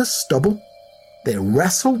tumbled in the stubble. They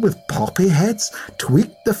wrestled with poppy heads,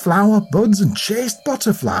 tweaked the flower buds and chased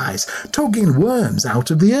butterflies, tugging worms out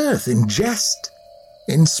of the earth in jest.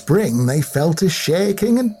 In spring they fell to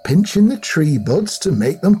shaking and pinching the tree buds to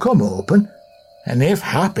make them come open, and if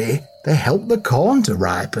happy, they helped the corn to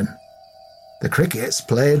ripen. The crickets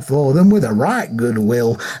played for them with a right good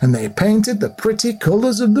will, and they painted the pretty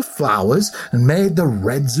colours of the flowers and made the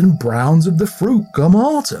reds and browns of the fruit come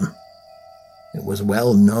autumn. It was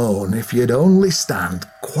well known if you'd only stand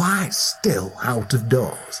quite still out of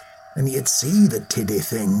doors, and you'd see the tiddy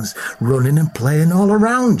things running and playing all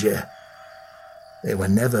around you. They were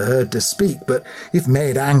never heard to speak, but if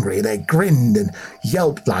made angry they grinned and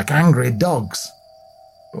yelped like angry dogs.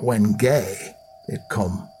 But when gay, they'd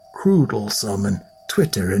come croodlesome and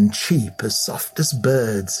twitter and cheep as soft as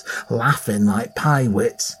birds, laughing like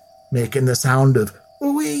pie-wits, making the sound of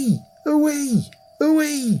ooey, ooey,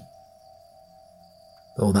 ooey.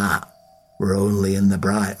 Though that were only in the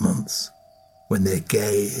bright months, when they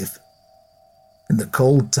gave. In the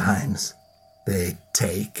cold times, they'd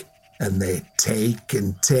take, and they'd take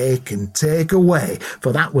and take and take away,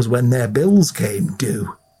 for that was when their bills came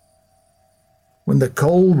due. When the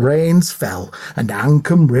cold rains fell and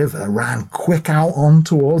Ancombe River ran quick out on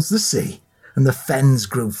towards the sea, and the fens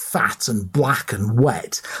grew fat and black and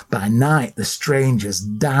wet, by night the strangers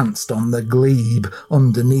danced on the glebe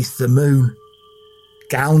underneath the moon.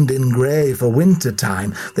 Gowned in grey for winter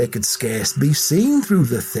time, they could scarce be seen through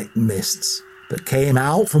the thick mists, but came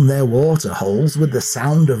out from their water holes with the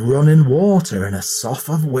sound of running water and a sough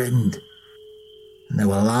of wind. And there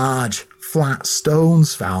were large, flat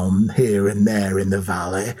stones found here and there in the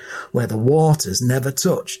valley, where the waters never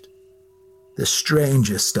touched. The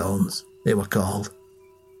stranger stones, they were called.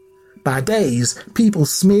 By days, people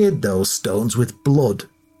smeared those stones with blood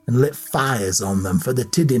and lit fires on them for the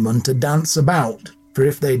Tiddyman to dance about, for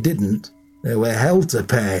if they didn't, they were hell to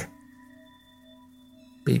pay.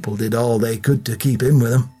 People did all they could to keep in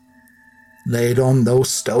with them. Laid on those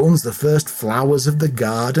stones the first flowers of the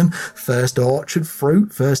garden, first orchard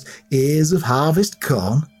fruit, first ears of harvest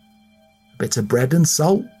corn, a bit of bread and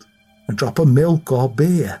salt, a drop of milk or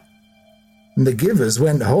beer. And the givers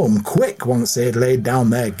went home quick once they'd laid down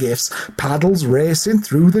their gifts, paddles racing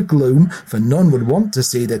through the gloom, for none would want to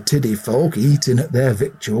see the tiddy folk eating at their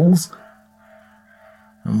victuals.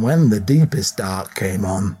 And when the deepest dark came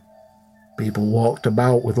on, people walked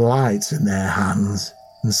about with lights in their hands,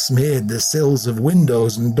 and smeared the sills of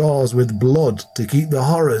windows and doors with blood to keep the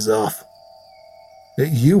horrors off.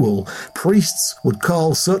 At Yule, priests would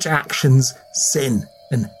call such actions sin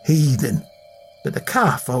and heathen, but the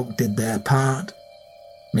car folk did their part.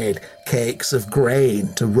 Made cakes of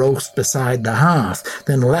grain to roast beside the hearth,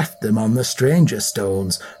 then left them on the stranger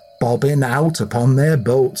stones, bobbing out upon their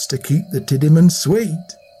boats to keep the Tiddyman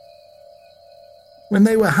sweet. When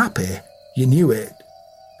they were happy, you knew it,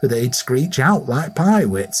 for they'd screech out like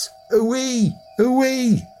pie-wits, ooey,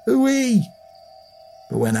 ooey, ooey.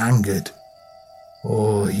 But when angered,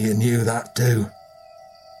 oh, you knew that too.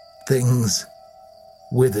 Things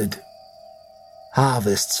withered.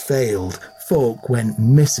 Harvests failed, folk went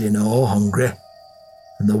missing or hungry,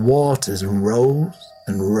 and the waters rose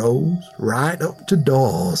and rose right up to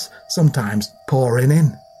doors, sometimes pouring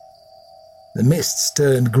in. The mists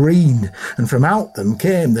turned green, and from out them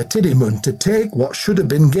came the Tiddyman to take what should have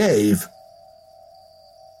been gave.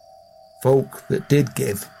 Folk that did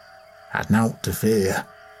give had naught to fear,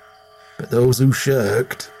 but those who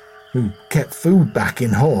shirked, who kept food back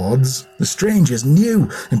in hoards, the strangers knew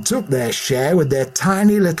and took their share with their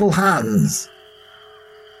tiny little hands.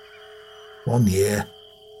 One year,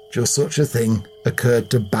 just such a thing occurred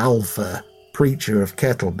to Balfour, preacher of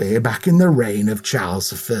Kettleby, back in the reign of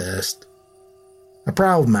Charles I. A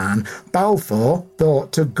proud man, Balfour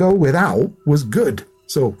thought to go without was good,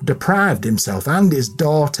 so deprived himself and his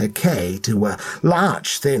daughter Kay to a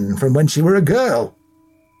larch thin from when she were a girl.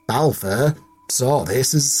 Balfour saw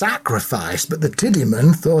this as sacrifice, but the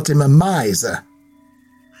Tiddyman thought him a miser.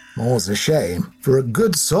 More's a shame, for a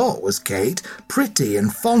good sort was Kate, pretty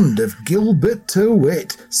and fond of Gilbert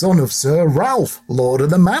Tyrwhitt, son of Sir Ralph, lord of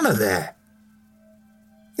the manor there.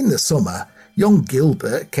 In the summer, young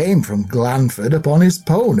Gilbert came from Glanford upon his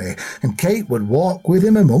pony, and Kate would walk with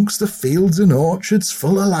him amongst the fields and orchards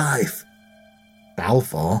full of life.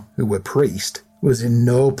 Balfour, who were priest, was in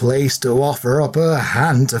no place to offer up her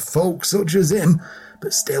hand to folk such as him,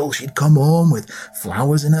 but still she'd come home with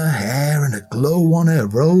flowers in her hair and a glow on her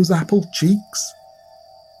rose-apple cheeks.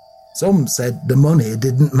 Some said the money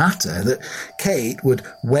didn't matter, that Kate would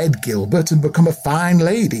wed Gilbert and become a fine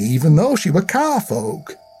lady even though she were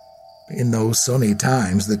carfolk. In those sunny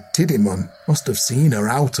times the Tiddyman must have seen her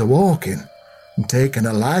out a-walking and taken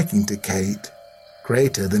a liking to Kate,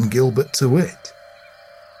 greater than Gilbert Tyrwhitt.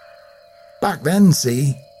 Back then,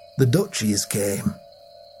 see, the duchies came.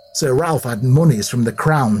 Sir Ralph had monies from the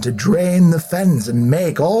crown to drain the fens and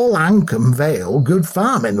make all Ancombe Vale good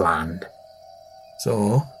farming land.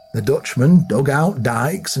 So the Dutchmen dug out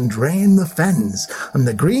dikes and drained the fens, and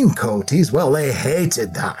the greencoaties, well, they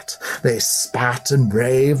hated that. They spat and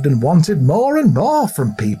braved and wanted more and more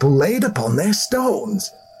from people laid upon their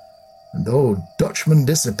stones. And though Dutchmen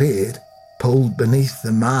disappeared, pulled beneath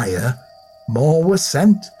the mire, more were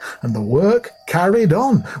sent, and the work carried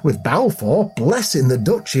on, with Balfour blessing the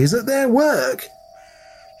duchies at their work.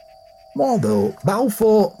 More though,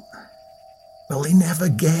 Balfour, well, he never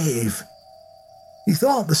gave. He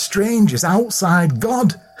thought the strangers outside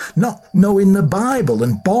God, not knowing the Bible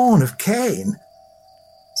and born of Cain.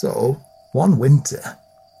 So, one winter,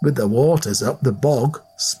 with the waters up, the bog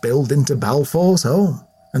spilled into Balfour's home,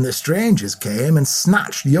 and the strangers came and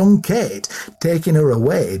snatched young Kate, taking her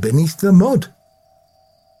away beneath the mud.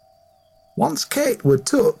 Once Kate were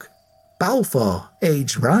took, Balfour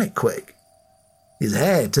aged right quick. His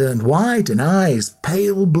hair turned white and eyes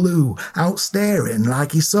pale blue, out staring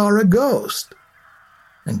like he saw a ghost.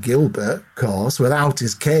 And Gilbert, course, without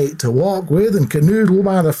his Kate to walk with and canoodle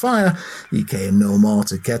by the fire, he came no more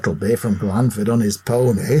to Kettleby from Glanford on his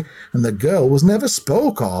pony, and the girl was never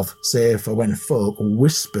spoke of, save for when folk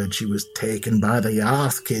whispered she was taken by the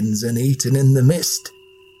Yarthkins and eaten in the mist.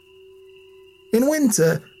 In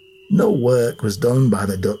winter, no work was done by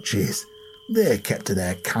the duchies. They kept to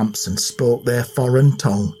their camps and spoke their foreign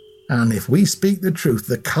tongue, and if we speak the truth,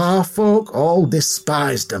 the carfolk all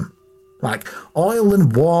despised them. Like oil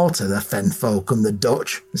and water, the fenfolk and the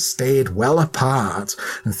Dutch stayed well apart,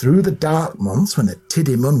 and through the dark months when the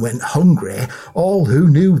Tiddyman went hungry, all who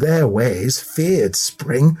knew their ways feared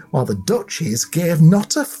spring, while the duchies gave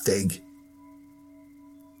not a fig.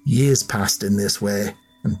 Years passed in this way,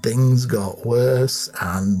 and things got worse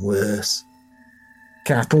and worse.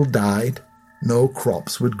 Cattle died, no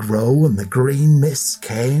crops would grow, and the green mists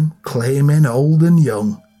came, claiming old and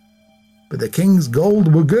young. But the king's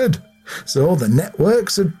gold were good, so the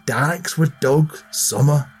networks of dikes were dug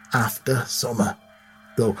summer after summer,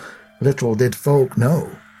 though little did folk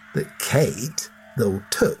know that Kate, though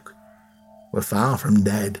took, were far from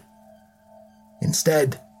dead.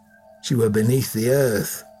 Instead, she were beneath the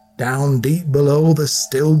earth, down deep below the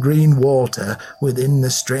still green water within the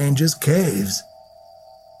strangers' caves.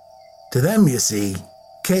 To them, you see,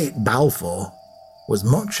 Kate Balfour was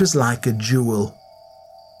much as like a jewel,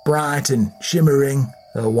 bright and shimmering.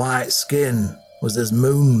 Her white skin was as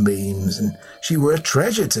moonbeams, and she were a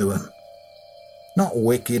treasure to 'em. Not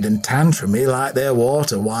wicked and tantrumy like their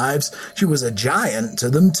water wives, she was a giant to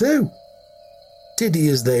them too. Tiddy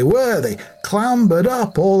as they were, they clambered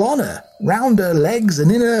up all on her, round her legs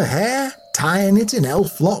and in her hair, tying it in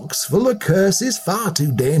elf locks full of curses far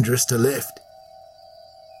too dangerous to lift.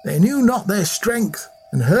 They knew not their strength,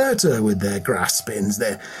 and hurt her with their graspings,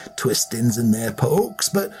 their twistings and their pokes,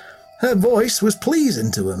 but her voice was pleasing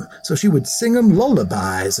to 'em, so she would sing 'em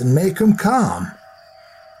lullabies and make 'em calm.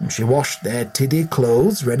 And she washed their tiddy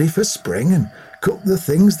clothes ready for spring, and cooked the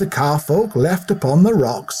things the carfolk left upon the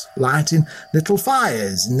rocks, lighting little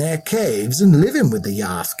fires in their caves and living with the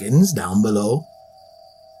Yarthkins down below.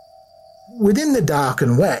 Within the dark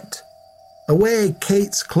and wet, away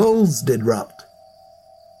Kate's clothes did rot.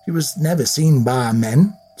 She was never seen by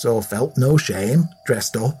men, so felt no shame,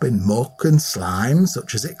 dressed up in muck and slime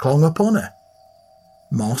such as it clung upon her.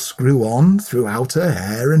 Moss grew on throughout her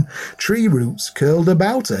hair, and tree roots curled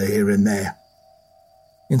about her here and there.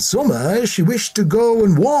 In summer she wished to go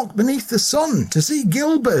and walk beneath the sun, to see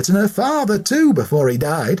Gilbert and her father too before he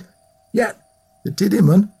died. Yet the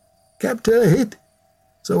Tiddyman kept her hid,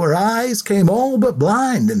 so her eyes came all but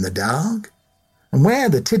blind in the dark. and where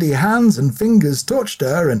the tiddy hands and fingers touched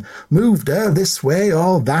her and moved her this way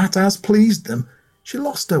or that as pleased them, she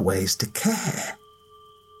lost her ways to care.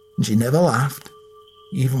 And she never laughed,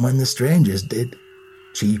 even when the strangers did,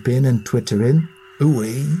 cheeping and twittering,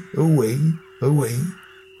 ooh-wee, ooh-wee, ooh-wee.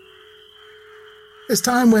 As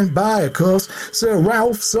time went by, of course, Sir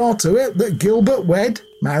Ralph saw to it that Gilbert wed,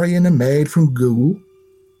 marrying a maid from Goole,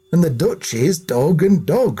 and the Dutchies dug and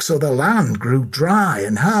dug, so the land grew dry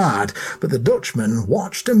and hard, but the Dutchmen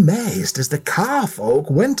watched amazed as the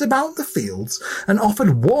Carfolk went about the fields and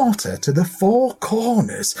offered water to the four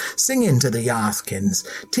corners, singing to the Yarthkins,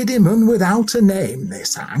 "Tiddyman without a name," they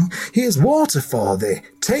sang, "here's water for thee,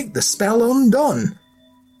 take the spell undone."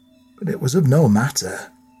 But it was of no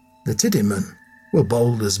matter. The Tiddymen were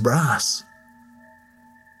bold as brass.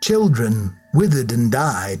 Children withered and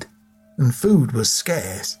died, and food was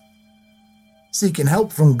scarce. Seeking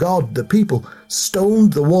help from God, the people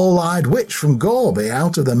stoned the wall-eyed witch from Gorby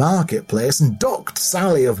out of the marketplace and ducked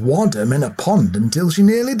Sally of Wadham in a pond until she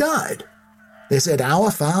nearly died. They said "Our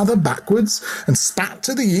Father" backwards and spat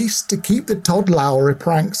to the east to keep the Todd Lowry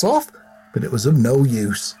pranks off, but it was of no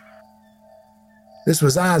use. This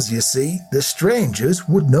was as, you see, the strangers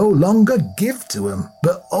would no longer give to 'em,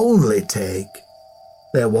 but only take.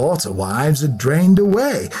 Their water wives had drained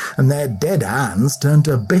away, and their dead hands turned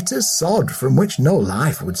to bitter sod from which no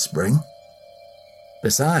life would spring.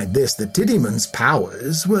 Beside this, the Tiddyman's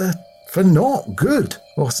powers were for naught good,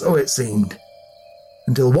 or so it seemed,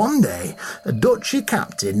 until one day a Dutchy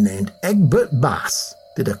captain named Egbert Bass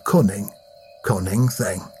did a cunning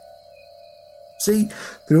thing. See,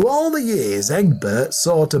 through all the years Egbert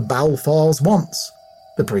saw to Balfour's wants.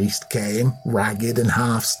 The priest came, ragged and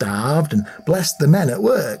half-starved, and blessed the men at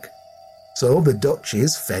work. So the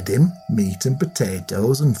Dutchies fed him meat and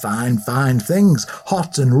potatoes and fine things,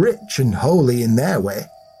 hot and rich and holy in their way.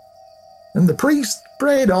 And the priest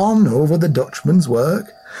prayed on over the Dutchman's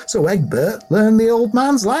work, so Egbert learned the old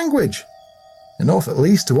man's language, enough at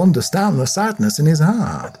least to understand the sadness in his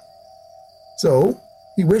heart. So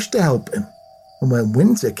he wished to help him, and when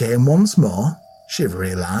winter came once more,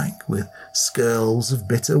 shivery-like, with skirls of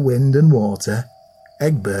bitter wind and water,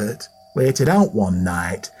 Egbert waited out one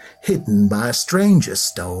night, hidden by a stranger's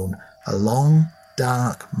stone, a long,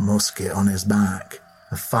 dark musket on his back,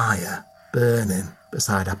 a fire burning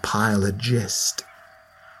beside a pile of gist.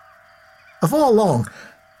 Afore long,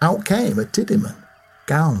 out came a Tiddyman,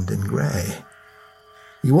 gowned in grey.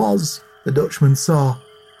 He was, the Dutchman saw,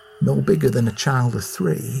 no bigger than a child of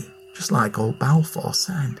 3, just like old Balfour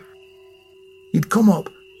said. He'd come up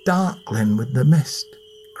darkling with the mist,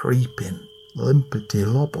 creeping,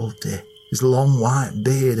 limpety-lopplety, his long white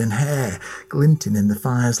beard and hair glinting in the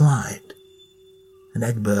fire's light. And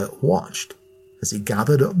Egbert watched as he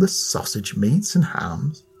gathered up the sausage meats and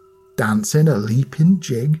hams, dancing a leaping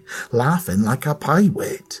jig, laughing like a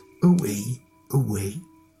pie-wit, ooh-wee, ooh-wee,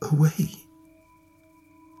 ooh-wee.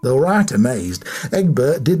 Though right amazed,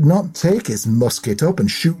 Egbert did not take his musket up and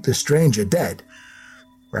shoot the stranger dead.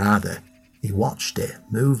 Rather, he watched it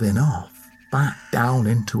moving off, back down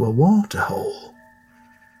into a waterhole.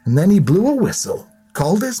 And then he blew a whistle,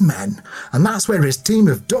 called his men, and that's where his team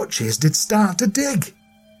of Dutchies did start to dig.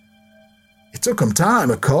 It took 'em time,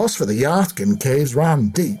 of course, for the Yarthkin caves ran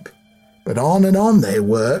deep, but on and on they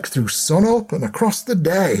worked through sun-up and across the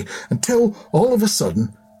day, until, all of a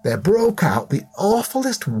sudden, there broke out the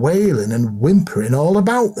awfulest wailing and whimpering all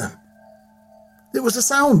about them. It was a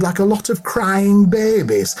sound like a lot of crying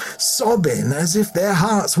babies, sobbing as if their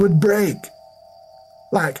hearts would break.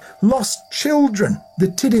 Like lost children, the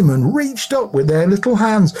Tiddymen reached up with their little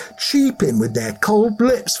hands, cheeping with their cold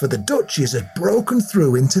lips, for the Dutchies had broken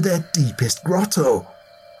through into their deepest grotto.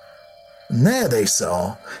 And there they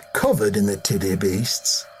saw, covered in the tiddy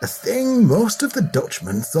beasts, a thing most of the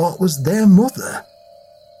Dutchmen thought was their mother.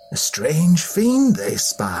 A strange fiend they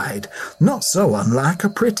spied, not so unlike a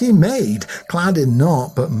pretty maid, clad in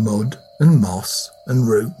naught but mud and moss and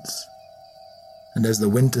roots. And as the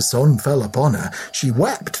winter sun fell upon her, she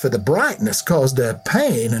wept, for the brightness caused her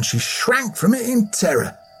pain, and she shrank from it in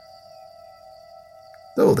terror.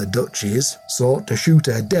 Though the Dutchies sought to shoot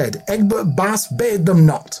her dead, Egbert Bass bade them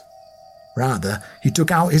not. Rather, he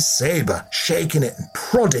took out his sabre, shaking it and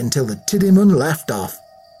prodding till the Tiddyman left off.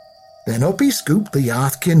 Then up he scooped the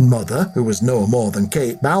Yarthkin mother, who was no more than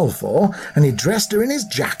Kate Balfour, and he dressed her in his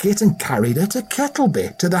jacket and carried her to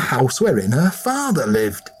Kettleby, to the house wherein her father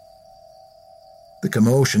lived. The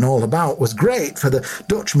commotion all about was great, for the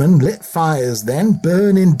Dutchmen lit fires then,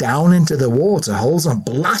 burning down into the waterholes and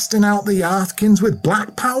blasting out the Yarthkins with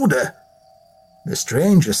black powder. The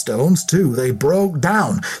stranger stones, too, they broke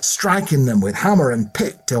down, striking them with hammer and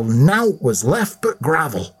pick till nought was left but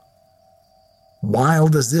gravel.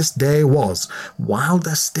 Wild as this day was,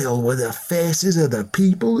 wilder still were the faces of the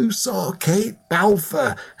people who saw Kate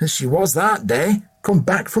Balfour, as she was that day, come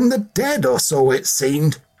back from the dead, or so it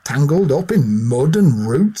seemed, tangled up in mud and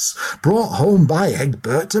roots, brought home by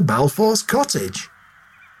Egbert to Balfour's cottage.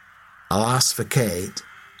 Alas for Kate,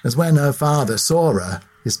 as when her father saw her,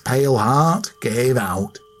 his pale heart gave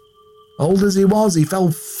out. Old as he was, he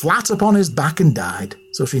fell flat upon his back and died,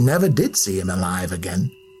 so she never did see him alive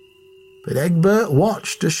again. But Egbert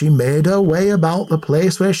watched as she made her way about the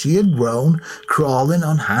place where she had grown, crawling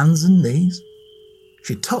on hands and knees.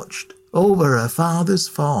 She touched over her father's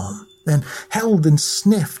form, then held and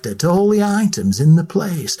sniffed at all the items in the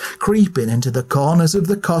place, creeping into the corners of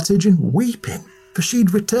the cottage and weeping, for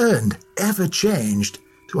she'd returned, ever changed,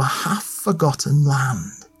 to a half-forgotten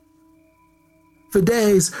land. For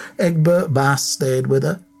days, Egbert Bass stayed with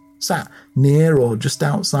her, sat near or just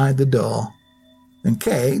outside the door, and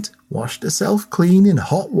Kate washed herself clean in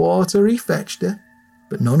hot water he fetched her,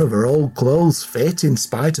 but none of her old clothes fit in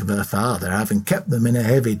spite of her father having kept them in a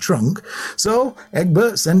heavy trunk, so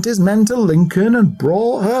Egbert sent his men to Lincoln and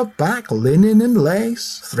brought her back linen and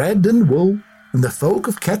lace, thread and wool, and the folk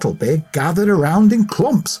of Kettleby gathered around in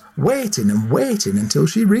clumps, waiting and waiting until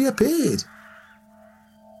she reappeared.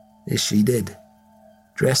 This she did,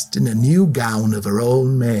 dressed in a new gown of her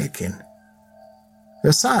own making.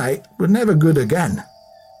 Her sight was never good again,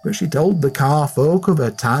 but she told the car folk of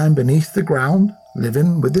her time beneath the ground,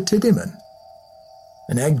 living with the Tiddyman.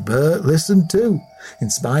 And Egbert listened too, in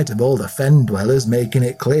spite of all the fen dwellers making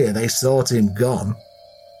it clear they sought him gone.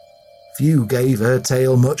 Few gave her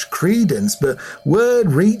tale much credence, but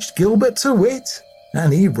word reached Gilbert to wit,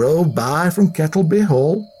 and he rode by from Kettleby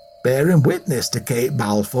Hall, bearing witness to Kate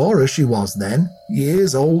Balfour as she was then,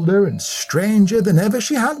 years older and stranger than ever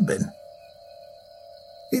she had been.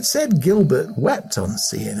 It said Gilbert wept on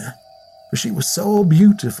seeing her, for she was so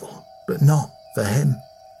beautiful, but not for him.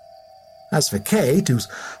 As for Kate, whose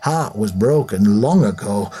heart was broken long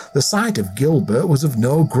ago, the sight of Gilbert was of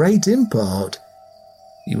no great import.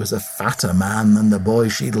 He was a fatter man than the boy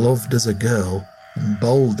she loved as a girl, and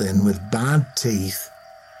balding with bad teeth.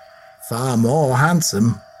 Far more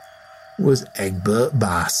handsome was Egbert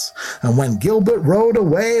Bass, and when Gilbert rode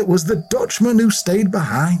away it was the Dutchman who stayed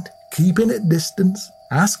behind, keeping at distance,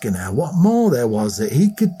 asking her what more there was that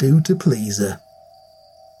he could do to please her.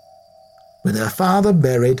 With her father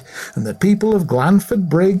buried, and the people of Glanford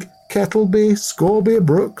Brig, Kettleby, Scorbier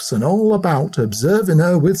Brooks, and all about observing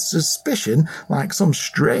her with suspicion like some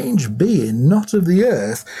strange being not of the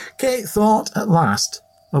earth, Kate thought at last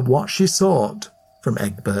of what she sought from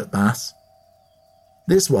Egbert Bass.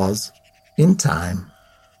 This was, in time,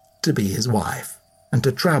 to be his wife, and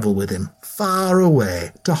to travel with him far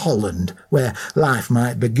away to Holland, where life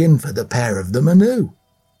might begin for the pair of them anew.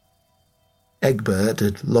 Egbert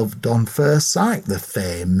had loved on first sight the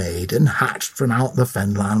fair maiden hatched from out the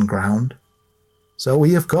fenland ground. So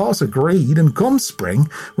he of course agreed, and come spring,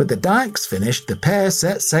 with the dykes finished, the pair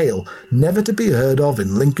set sail, never to be heard of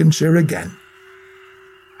in Lincolnshire again.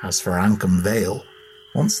 As for Ancombe Vale,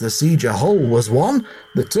 once the siege of Hull was won,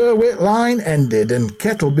 the Tyrwhitt line ended and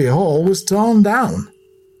Kettleby Hall was torn down.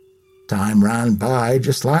 Time ran by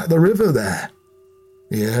just like the river there.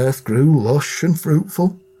 The earth grew lush and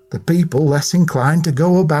fruitful, the people less inclined to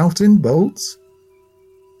go about in boats.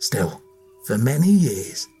 Still, for many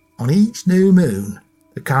years, on each new moon,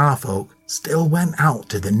 the carfolk still went out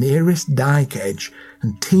to the nearest dyke edge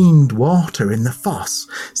and teemed water in the foss,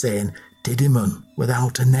 saying, "Tiddyman,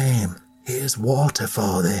 without a name, here's water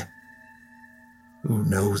for thee." Who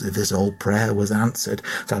knows if this old prayer was answered?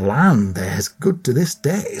 The land there's good to this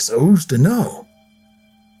day, so who's to know?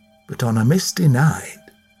 But on a misty night,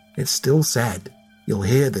 it's still said you'll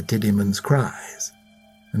hear the Tiddyman's cries,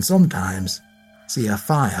 and sometimes see a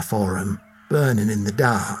fire for 'em burning in the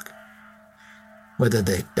dark. Whether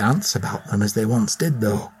they dance about them as they once did,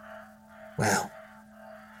 though, well,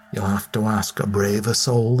 you'll have to ask a braver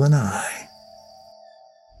soul than I.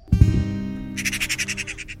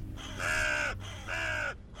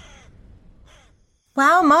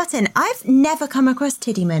 Wow, Martin, I've never come across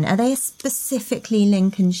Tiddyman. Are they a specifically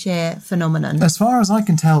Lincolnshire phenomenon? As far as I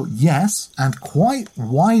can tell, yes, and quite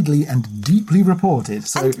widely and deeply reported.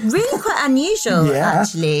 So and really quite unusual, yeah.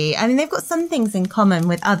 Actually. I mean, they've got some things in common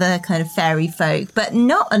with other kind of fairy folk, but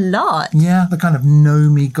not a lot. Yeah, the kind of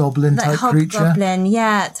gnomey goblin like type creature. Hobgoblin,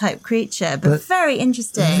 yeah, type creature, but very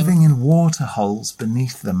interesting. Living in water holes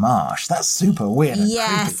beneath the marsh. That's super weird and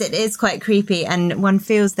yes, creepy. It is quite creepy, and one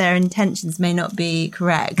feels their intentions may not be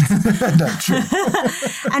correct. correct. No, true.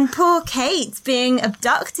 And poor Kate being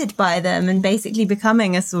abducted by them and basically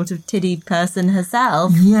becoming a sort of tiddy person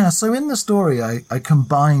herself. Yeah, so in the story, I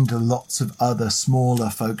combined lots of other smaller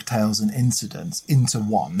folk tales and incidents into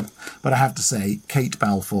one. But I have to say, Kate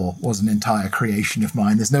Balfour was an entire creation of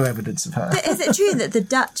mine. There's no evidence of her. But is it true that the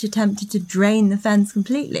Dutch attempted to drain the fens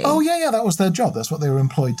completely? Oh, yeah, that was their job. That's what they were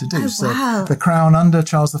employed to do. Oh, so wow. the Crown under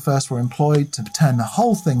Charles I were employed to turn the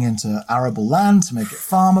whole thing into arable land, to make it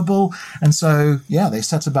farmable. And so, yeah, they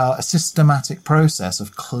set about a systematic process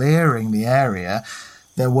of clearing the area.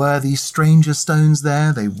 There were these stranger stones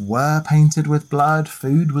there. They were painted with blood.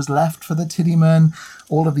 Food was left for the tiddymen.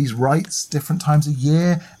 All of these rites, different times a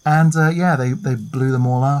year. And, they blew them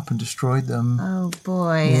all up and destroyed them. Oh,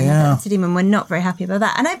 boy. Yeah. And the tiddymen were not very happy about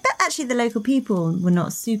that. And I bet actually the local people were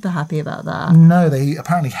not super happy about that. No, they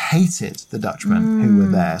apparently hated the Dutchmen who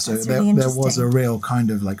were there. So really there was a real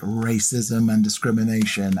kind of like racism and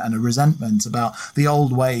discrimination and a resentment about the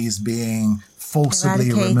old ways being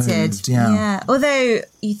forcibly removed. Yeah. Although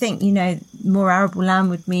you think, more arable land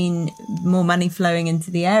would mean more money flowing into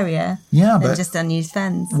the area than just unused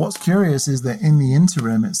fens. What's curious is that in the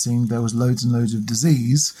interim, it seemed there was loads and loads of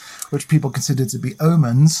disease, which people considered to be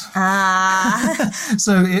omens.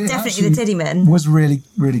 So it definitely the tiddymen was really,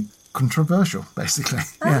 really controversial, basically.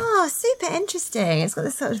 Oh, super interesting. It's got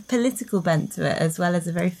this sort of political bent to it as well as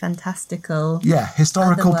a very fantastical...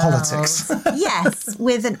 historical politics. Yes,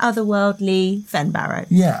 with an otherworldly fen barrow.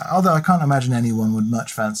 Yeah, although I can't imagine anyone would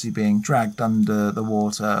much fancy being dragged under the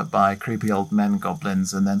water by creepy old men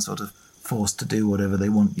goblins and then sort of forced to do whatever they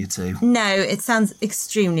want you to. No, it sounds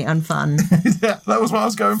extremely unfun. Yeah, that was what I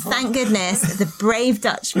was going for. Thank goodness the brave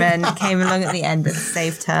Dutchman came along at the end and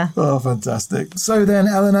saved her. Oh, fantastic. So then,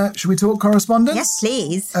 Eleanor, should we talk correspondence? Yes,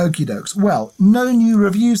 please. Okie dokes. Well, no new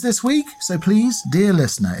reviews this week, so please, dear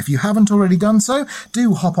listener, if you haven't already done so,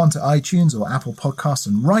 do hop onto iTunes or Apple Podcasts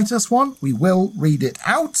and write us one. We will read it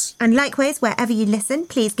out. And likewise, wherever you listen,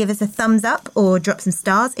 please give us a thumbs up or drop some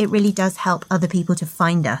stars. It really does help other people to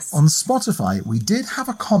find us. On Spotify, we did have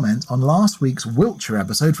a comment on last week's Wiltshire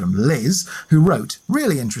episode from Liz, who wrote,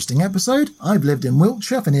 "Really interesting episode. I've lived in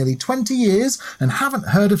Wiltshire for nearly 20 years and haven't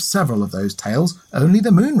heard of several of those tales, only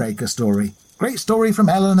the Moonraker story. Great story from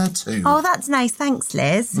Eleanor too." Oh, that's nice. Thanks,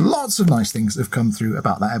 Liz. Lots of nice things have come through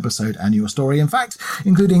about that episode and your story, in fact,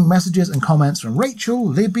 including messages and comments from Rachel,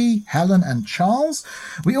 Libby, Helen and Charles.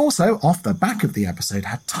 We also, off the back of the episode,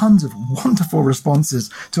 had tons of wonderful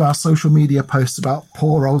responses to our social media posts about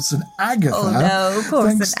poor old St. Agatha. Oh no, poor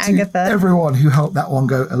Thanks St. Agatha. to everyone who helped that one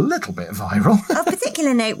go a little bit viral. Of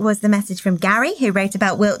particular note was the message from Gary, who wrote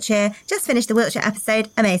about Wiltshire. Just finished the Wiltshire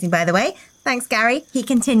episode. Amazing, by the way. Thanks, Gary. He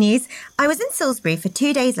continues, "I was in Salisbury for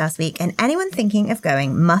 2 days last week, and anyone thinking of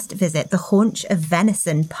going must visit the Haunch of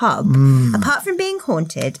Venison pub. Apart from being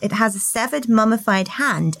haunted, it has a severed mummified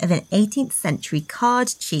hand of an 18th century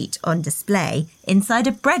card cheat on display inside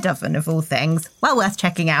a bread oven, of all things. Well worth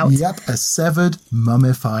checking out." Yep, a severed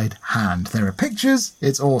mummified hand. There are pictures.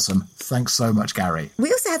 It's awesome. Thanks so much, Gary.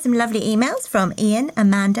 We also had some lovely emails from Ian,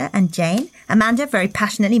 Amanda and Jane. Amanda very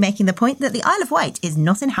passionately making the point that the Isle of Wight is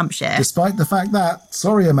not in Hampshire. Despite the fact that,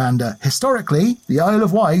 sorry Amanda, historically, the Isle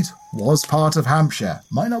of Wight was part of Hampshire.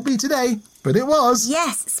 Might not be today, but it was.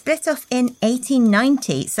 Yes, split off in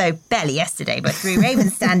 1890, so barely yesterday, but through Raven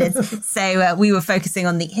standards. So we were focusing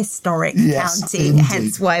on the historic county, indeed.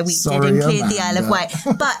 Hence why we did include the Isle of Wight.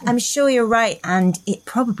 But I'm sure you're right, and it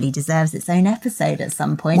probably deserves its own episode at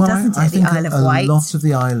some point, doesn't it, I think the Isle of Wight? A lot of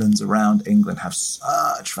the islands around England have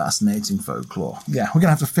such fascinating folklore. Yeah, we're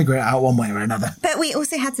going to have to figure it out one way or another. But we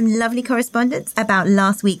also had some lovely correspondence about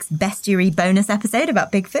last week's bestiary bonus episode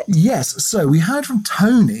about Bigfoot. Yes, so we heard from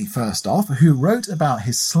Tony, first off, who wrote about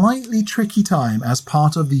his slightly tricky time as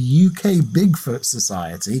part of the UK Bigfoot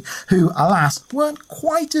Society, who, alas, weren't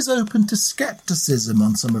quite as open to scepticism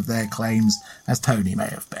on some of their claims as Tony may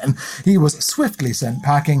have been. He was swiftly sent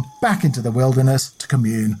packing back into the wilderness to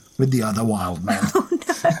commune with the other wild men. Oh, no.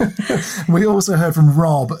 We also heard from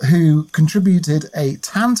Rob, who contributed a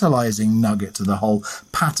tantalising nugget to the whole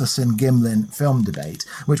Patterson-Gimlin film debate,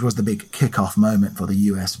 which was the big kick-off moment for the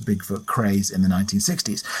US Bigfoot craze in the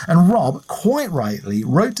 1960s. And Rob, quite rightly,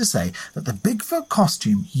 wrote to say that the Bigfoot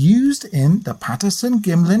costume used in the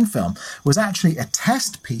Patterson-Gimlin film was actually a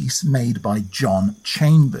test piece made by John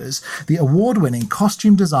Chambers, the award-winning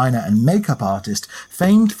costume designer and makeup artist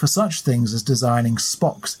famed for such things as designing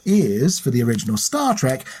Spock's ears for the original Star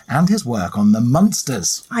Trek and his work on the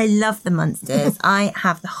Munsters. I love the Munsters. I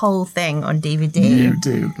have the whole thing on DVD. You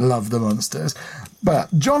do love the Munsters.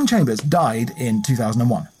 But John Chambers died in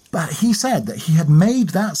 2001. But he said that he had made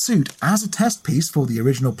that suit as a test piece for the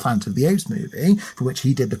original Planet of the Apes movie, for which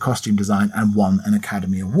he did the costume design and won an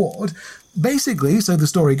Academy Award. Basically, so the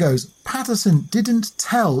story goes, Patterson didn't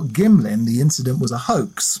tell Gimlin the incident was a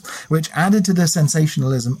hoax, which added to the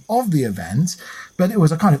sensationalism of the event, but it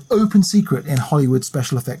was a kind of open secret in Hollywood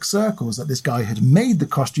special effects circles that this guy had made the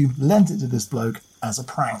costume, lent it to this bloke as a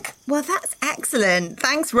prank. Well, that's excellent.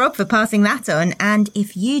 Thanks, Rob, for passing that on. And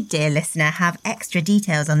if you, dear listener, have extra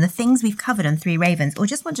details on the things we've covered on Three Ravens, or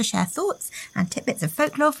just want to share thoughts and tidbits of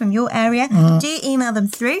folklore from your area, do email them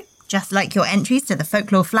through, just like your entries to the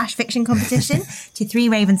folklore flash fiction competition, to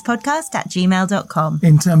threeravenspodcast@gmail.com.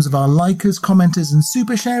 In terms of our likers, commenters and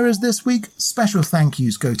super sharers this week, special thank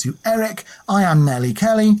yous go to Eric, I Am Nellie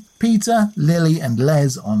Kelly, Peter, Lily and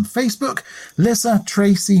Les on Facebook, Lissa,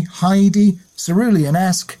 Tracy, Heidi,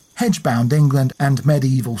 Cerulean-esque, Hedgebound England and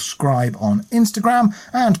Medieval Scribe on Instagram,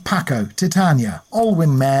 and Paco, Titania,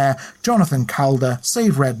 Alwyn Mayer, Jonathan Calder,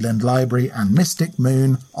 Save Redland Library and Mystic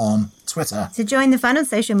Moon on Twitter. To join the fun on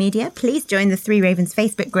social media, please join the Three Ravens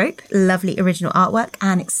Facebook group. Lovely original artwork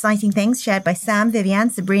and exciting things shared by Sam, Vivian,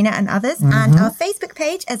 Sabrina and others. And our Facebook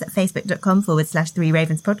page is at facebook.com/Three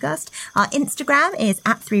Ravens Podcast. Our Instagram is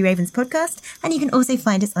at Three Ravens Podcast. And you can also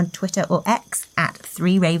find us on Twitter or X at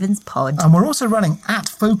Three Ravens Pod. And we're also running at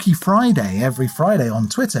Folky Friday every Friday on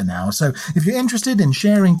Twitter now. So if you're interested in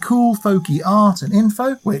sharing cool folky art and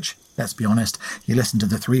info, which, let's be honest, you listen to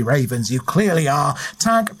the Three Ravens, you clearly are,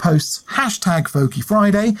 tag posts #Folky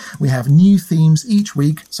Friday. We have new themes each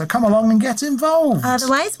week, so come along and get involved.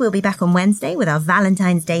 Otherwise, we'll be back on Wednesday with our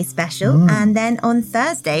Valentine's Day special, and then on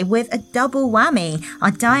Thursday with a double whammy,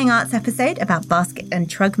 our Dying Arts episode about basket and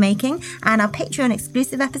trug making, and our Patreon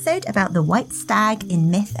exclusive episode about the white stag in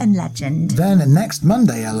myth and legend. Then next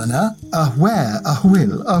Monday, Eleanor, where,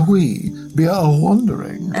 will, we be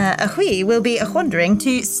wandering? We will be wandering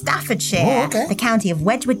to Staffordshire, the county of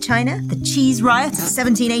Wedgwood, China, the cheese riot of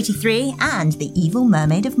 1783, and the evil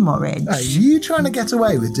mermaid of Morridge. Are you trying to get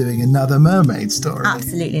away with doing another mermaid story?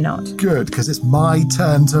 Absolutely not. Good, because it's my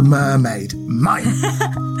turn to mermaid. Mine.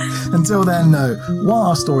 Until then, no, while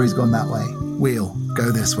our story's gone that way, we'll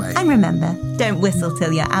go this way. And remember, don't whistle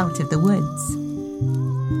till you're out of the woods.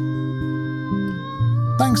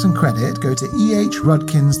 Thanks and credit go to E.H.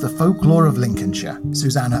 Rudkin's The Folklore of Lincolnshire,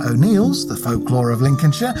 Susanna O'Neill's The Folklore of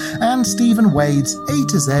Lincolnshire, and Stephen Wade's A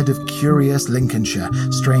to Z of Curious Lincolnshire,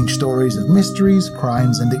 strange stories of mysteries,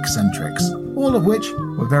 crimes and eccentrics, all of which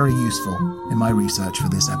were very useful in my research for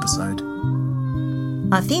this episode.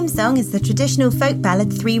 Our theme song is the traditional folk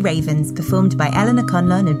ballad Three Ravens, performed by Eleanor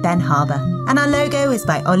Conlon and Ben Harbour, and our logo is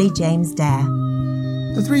by Ollie James Dare.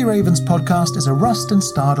 The Three Ravens podcast is a Rust and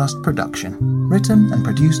Stardust production, written and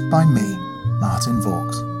produced by me, Martin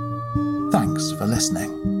Vaux. Thanks for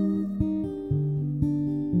listening.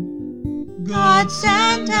 God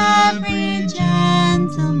sent every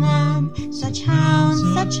gentleman, such hounds,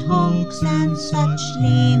 such hawks, and such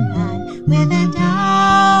leman, with a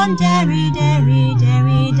down, derry, derry,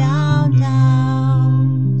 derry, down, down.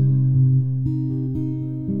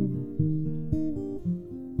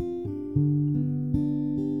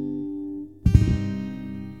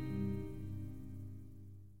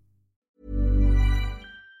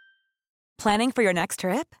 Planning for your next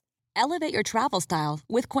trip? Elevate your travel style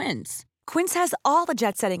with Quince. Quince has all the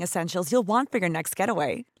jet-setting essentials you'll want for your next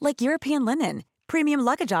getaway, like European linen, premium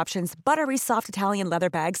luggage options, buttery soft Italian leather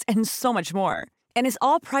bags, and so much more. And is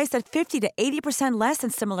all priced at 50 to 80% less than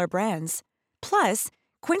similar brands. Plus,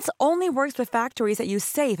 Quince only works with factories that use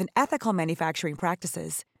safe and ethical manufacturing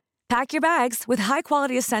practices. Pack your bags with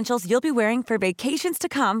high-quality essentials you'll be wearing for vacations to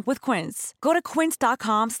come with Quince. Go to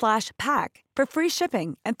quince.com/pack for free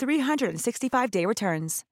shipping and 365-day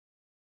returns.